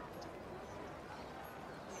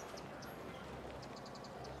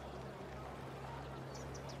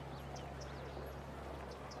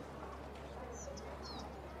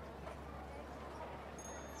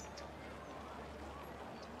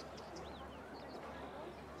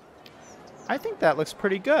 I think that looks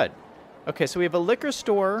pretty good. Okay, so we have a liquor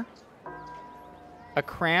store, a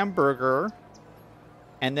Cramburger,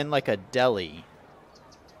 and then like a deli.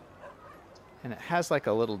 And it has like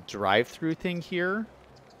a little drive-through thing here.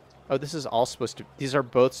 Oh, this is all supposed to... These are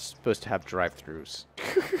both supposed to have drive-throughs.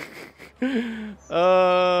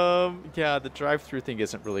 Yeah, the drive-through thing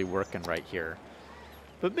isn't really working right here.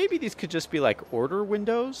 But maybe these could just be like order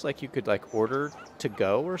windows. Like you could like order to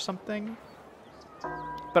go or something.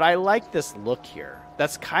 But I like this look here.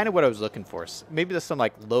 That's kind of what I was looking for. Maybe there's some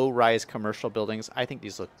like low-rise commercial buildings. I think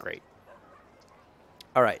these look great.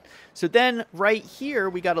 All right. So then right here,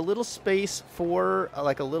 we got a little space for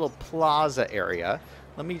like a little plaza area.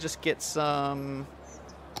 Let me just get some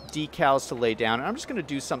decals to lay down. And I'm just going to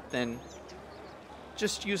do something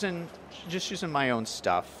just using my own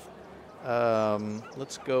stuff.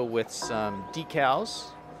 Let's go with some decals.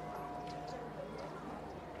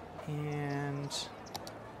 And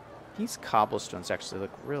these cobblestones actually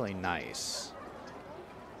look really nice.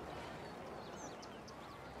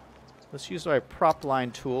 Let's use our prop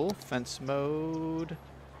line tool, fence mode,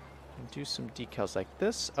 and do some decals like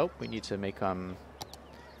this. Oh, we need to make them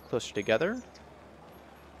closer together.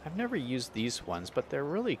 I've never used these ones, but they're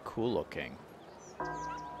really cool looking.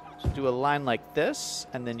 So do a line like this,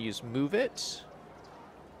 and then use move it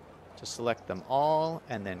to select them all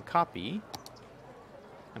and then copy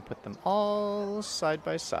and put them all side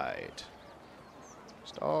by side.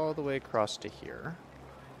 Just all the way across to here.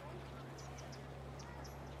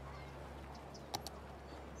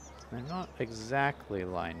 They're not exactly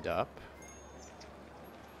lined up.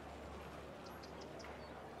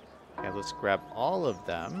 Okay, let's grab all of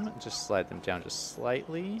them and just slide them down just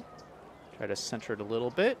slightly. Try to center it a little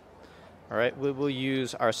bit. All right, we will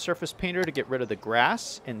use our surface painter to get rid of the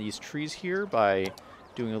grass in these trees here by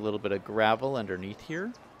doing a little bit of gravel underneath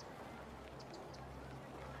here.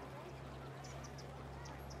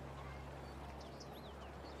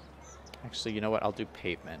 Actually, you know what? I'll do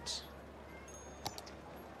pavement.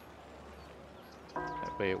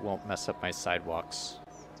 That way it won't mess up my sidewalks.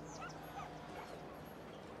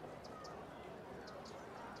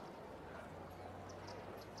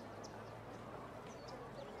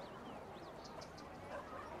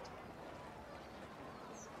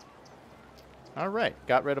 All right,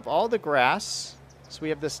 got rid of all the grass. So we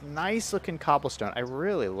have this nice looking cobblestone. I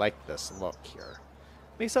really like this look here.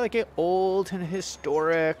 Makes it like it old and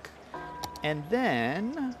historic. And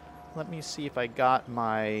then, let me see if I got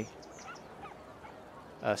my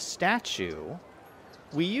statue.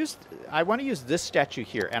 I want to use this statue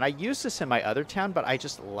here. And I used this in my other town, but I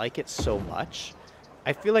just like it so much.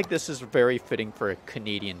 I feel like this is very fitting for a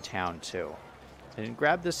Canadian town too. And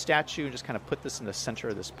grab this statue and just kind of put this in the center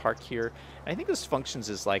of this park here. And I think this functions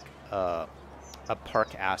as like a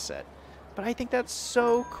park asset. But I think that's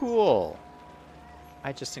so cool.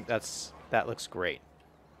 I just think that looks great.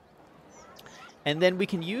 And then we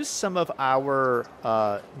can use some of our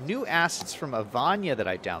new assets from Avanya that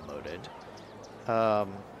I downloaded.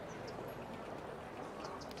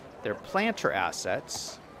 They're planter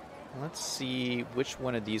assets. Let's see which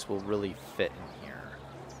one of these will really fit in here.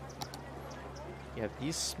 You have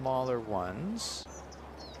these smaller ones.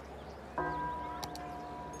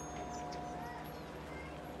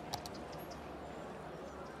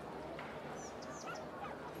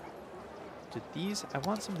 Did these... I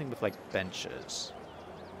want something with, like, benches.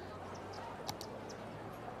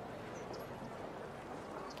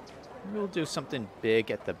 We'll do something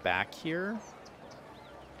big at the back here.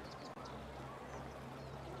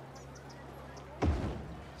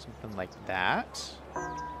 Something like that.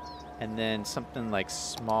 And then something like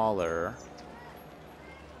smaller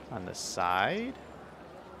on the side.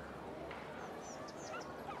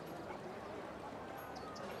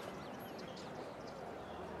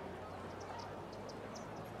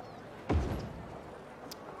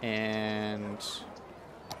 And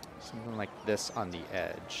something like this on the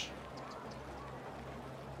edge.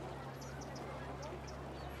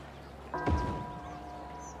 How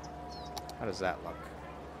does that look?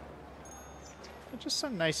 Just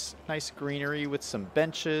some nice greenery with some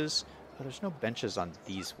benches. Oh, there's no benches on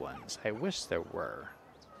these ones. I wish there were.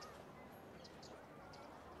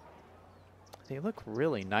 They look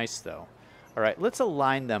really nice, though. All right, let's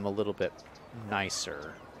align them a little bit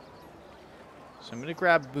nicer. So I'm going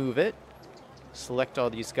to move it. Select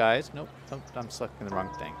all these guys. Nope, I'm selecting the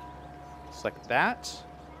wrong thing. Select that.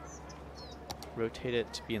 Rotate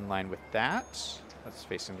it to be in line with that. That's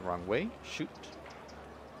facing the wrong way. Shoot.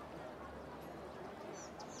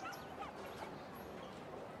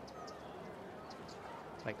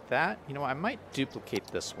 Like that. You know, I might duplicate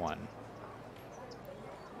this one.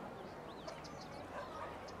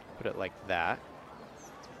 Put it like that.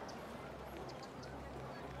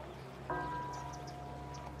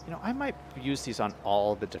 You know, I might use these on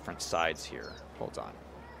all the different sides here. Hold on.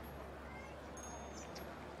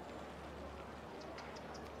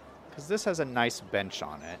 Because this has a nice bench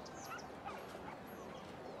on it.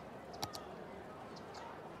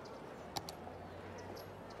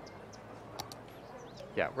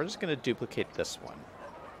 Yeah, we're just going to duplicate this one.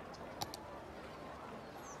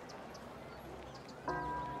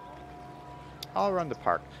 All around the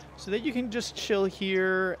park. So that you can just chill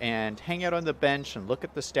here and hang out on the bench and look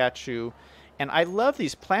at the statue. And I love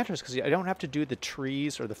these planters because I don't have to do the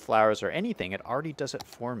trees or the flowers or anything. It already does it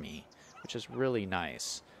for me, which is really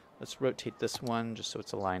nice. Let's rotate this one just so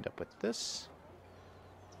it's aligned up with this.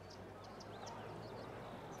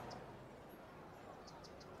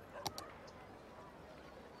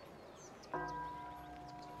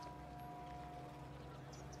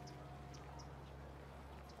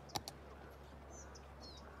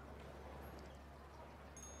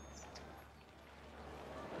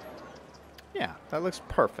 Yeah, that looks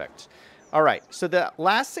perfect. All right, so the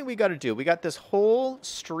last thing we got to do, we got this whole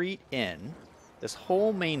street in, this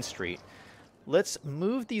whole main street. Let's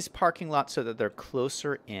move these parking lots so that they're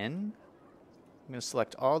closer in. I'm going to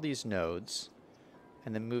select all these nodes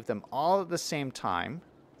and then move them all at the same time.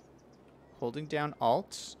 holding down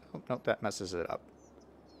Alt. Oh, no, that messes it up.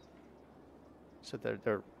 So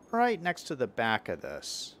they're right next to the back of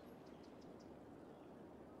this.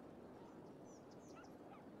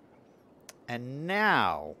 And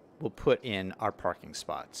now we'll put in our parking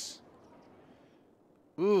spots.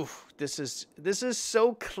 Oof, this is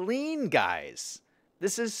so clean, guys.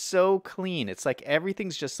 This is so clean. It's like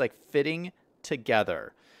everything's just like fitting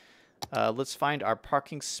together. Let's find our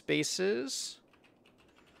parking spaces.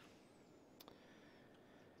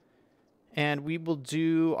 And we will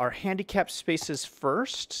do our handicap spaces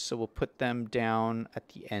first. So we'll put them down at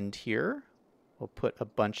the end here. We'll put a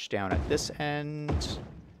bunch down at this end.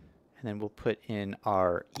 And then we'll put in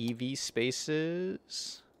our EV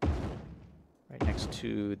spaces right next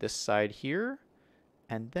to this side here.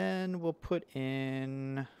 And then we'll put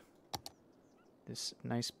in this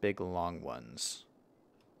nice big long ones.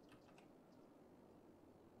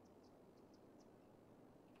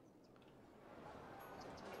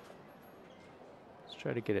 Let's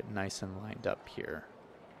try to get it nice and lined up here.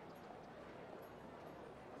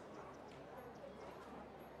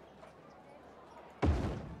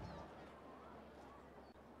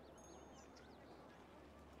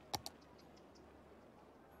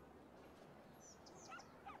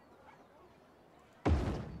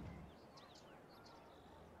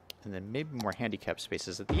 And then maybe more handicap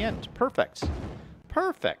spaces at the end. Perfect.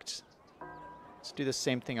 Perfect. Let's do the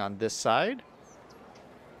same thing on this side.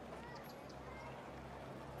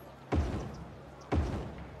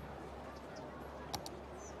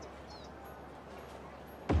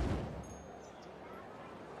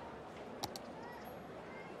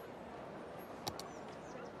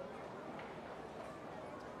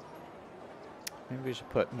 Maybe we should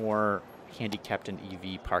put more handicapped and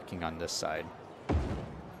EV parking on this side.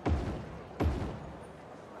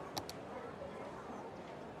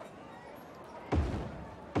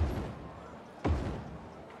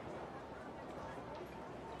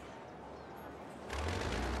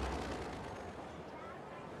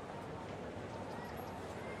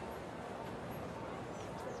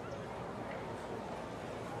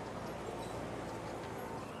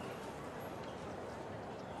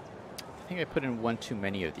 I think I put in one too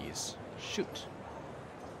many of these. Shoot.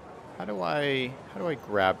 How do I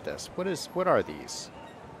grab this? What are these?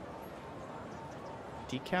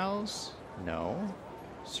 Decals? No.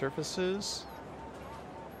 Surfaces?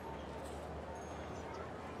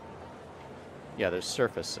 Yeah, there's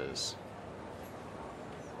surfaces.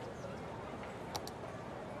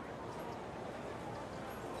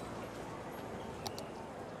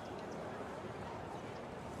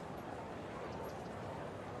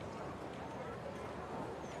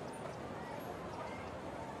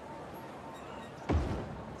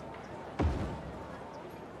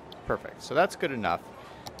 Perfect. So that's good enough.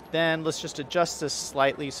 Then let's just adjust this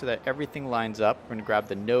slightly so that everything lines up. We're going to grab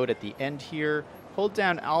the node at the end here, hold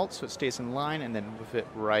down Alt so it stays in line, and then move it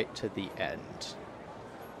right to the end.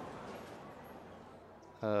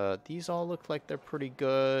 These all look like they're pretty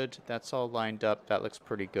good. That's all lined up. That looks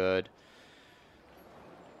pretty good.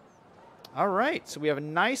 All right, so we have a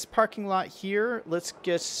nice parking lot here. Let's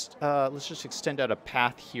just extend out a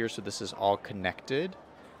path here so this is all connected.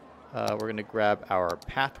 We're going to grab our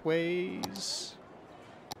pathways.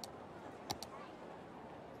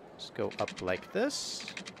 Just go up like this.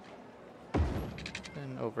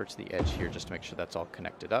 Then over to the edge here just to make sure that's all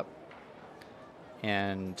connected up.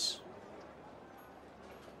 And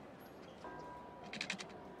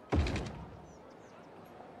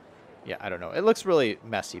yeah, I don't know. It looks really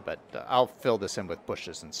messy, but I'll fill this in with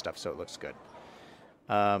bushes and stuff so it looks good.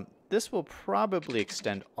 This will probably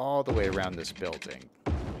extend all the way around this building.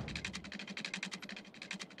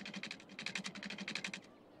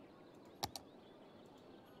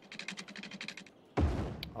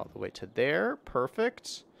 All the way to there.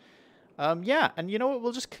 Perfect. Yeah, and you know what?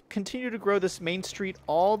 We'll just continue to grow this main street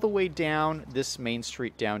all the way down this main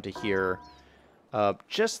street down to here,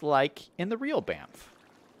 just like in the real Banff.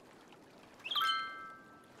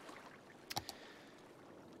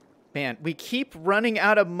 Man, we keep running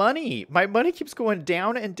out of money. My money keeps going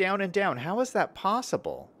down and down and down. How is that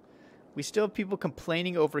possible? We still have people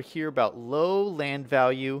complaining over here about low land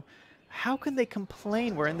value. How can they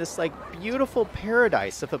complain? We're in this, like, beautiful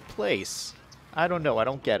paradise of a place. I don't know. I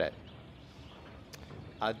don't get it.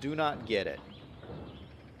 I do not get it.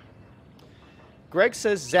 Greg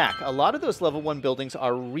says, Zach, a lot of those level 1 buildings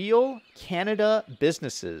are real Canada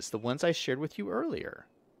businesses, the ones I shared with you earlier.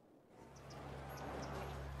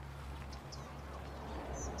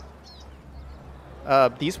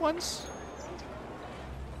 These ones?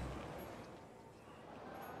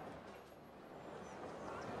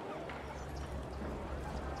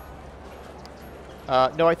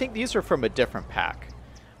 No, I think these are from a different pack.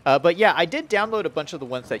 But yeah, I did download a bunch of the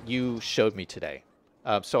ones that you showed me today.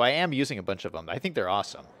 So I am using a bunch of them. I think they're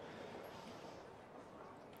awesome.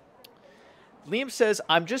 Liam says,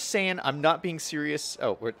 I'm just saying I'm not being serious.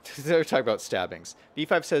 Oh, they're talking about stabbings.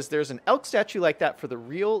 V5 says, there's an elk statue like that for the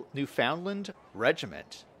real Newfoundland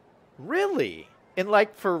Regiment. Really? In,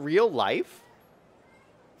 like, for real life?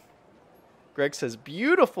 Greg says,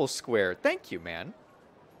 beautiful square. Thank you, man.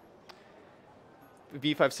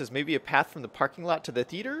 V5 says, maybe a path from the parking lot to the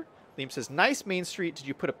theater? Liam says, nice Main Street. Did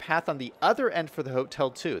you put a path on the other end for the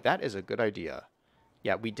hotel, too? That is a good idea.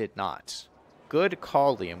 Yeah, we did not. Good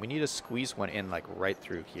call, Liam. We need to squeeze one in, like, right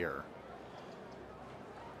through here.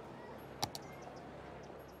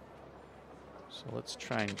 So let's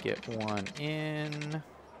try and get one in.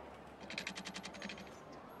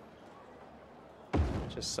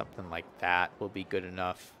 Just something like that will be good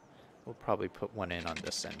enough. We'll probably put one in on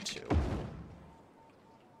this end, too.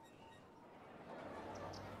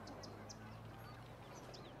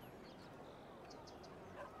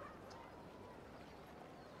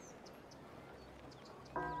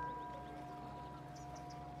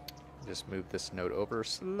 Just move this node over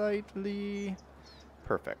slightly.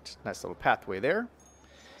 Perfect. Nice little pathway there.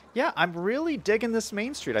 Yeah, I'm really digging this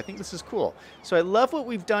Main Street. I think this is cool. So I love what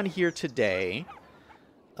we've done here today.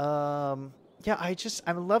 Yeah,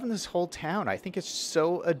 I'm loving this whole town. I think it's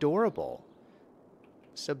so adorable.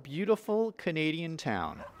 It's a beautiful Canadian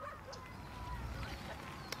town.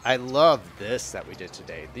 I love this that we did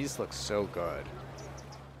today. These look so good.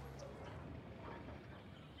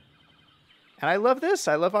 And I love this.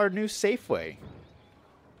 I love our new Safeway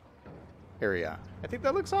area. I think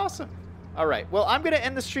that looks awesome. All right. Well, I'm going to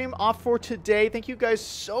end the stream off for today. Thank you guys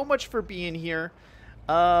so much for being here.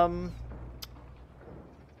 How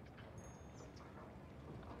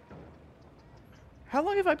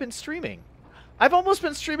long have I been streaming? I've almost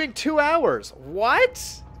been streaming 2 hours.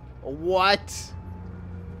 What? What?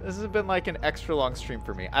 This has been like an extra long stream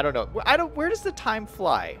for me. I don't know. Where does the time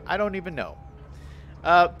fly? I don't even know.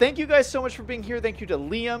 Thank you guys so much for being here. Thank you to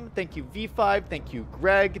Liam. Thank you, V5. Thank you,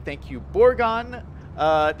 Greg. Thank you, Borgon.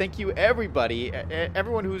 Thank you, everybody.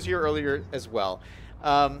 Everyone who was here earlier as well.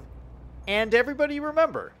 And everybody,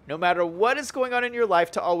 remember, no matter what is going on in your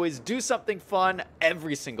life, to always do something fun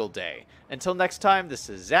every single day. Until next time, this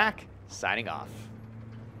is Zach, signing off.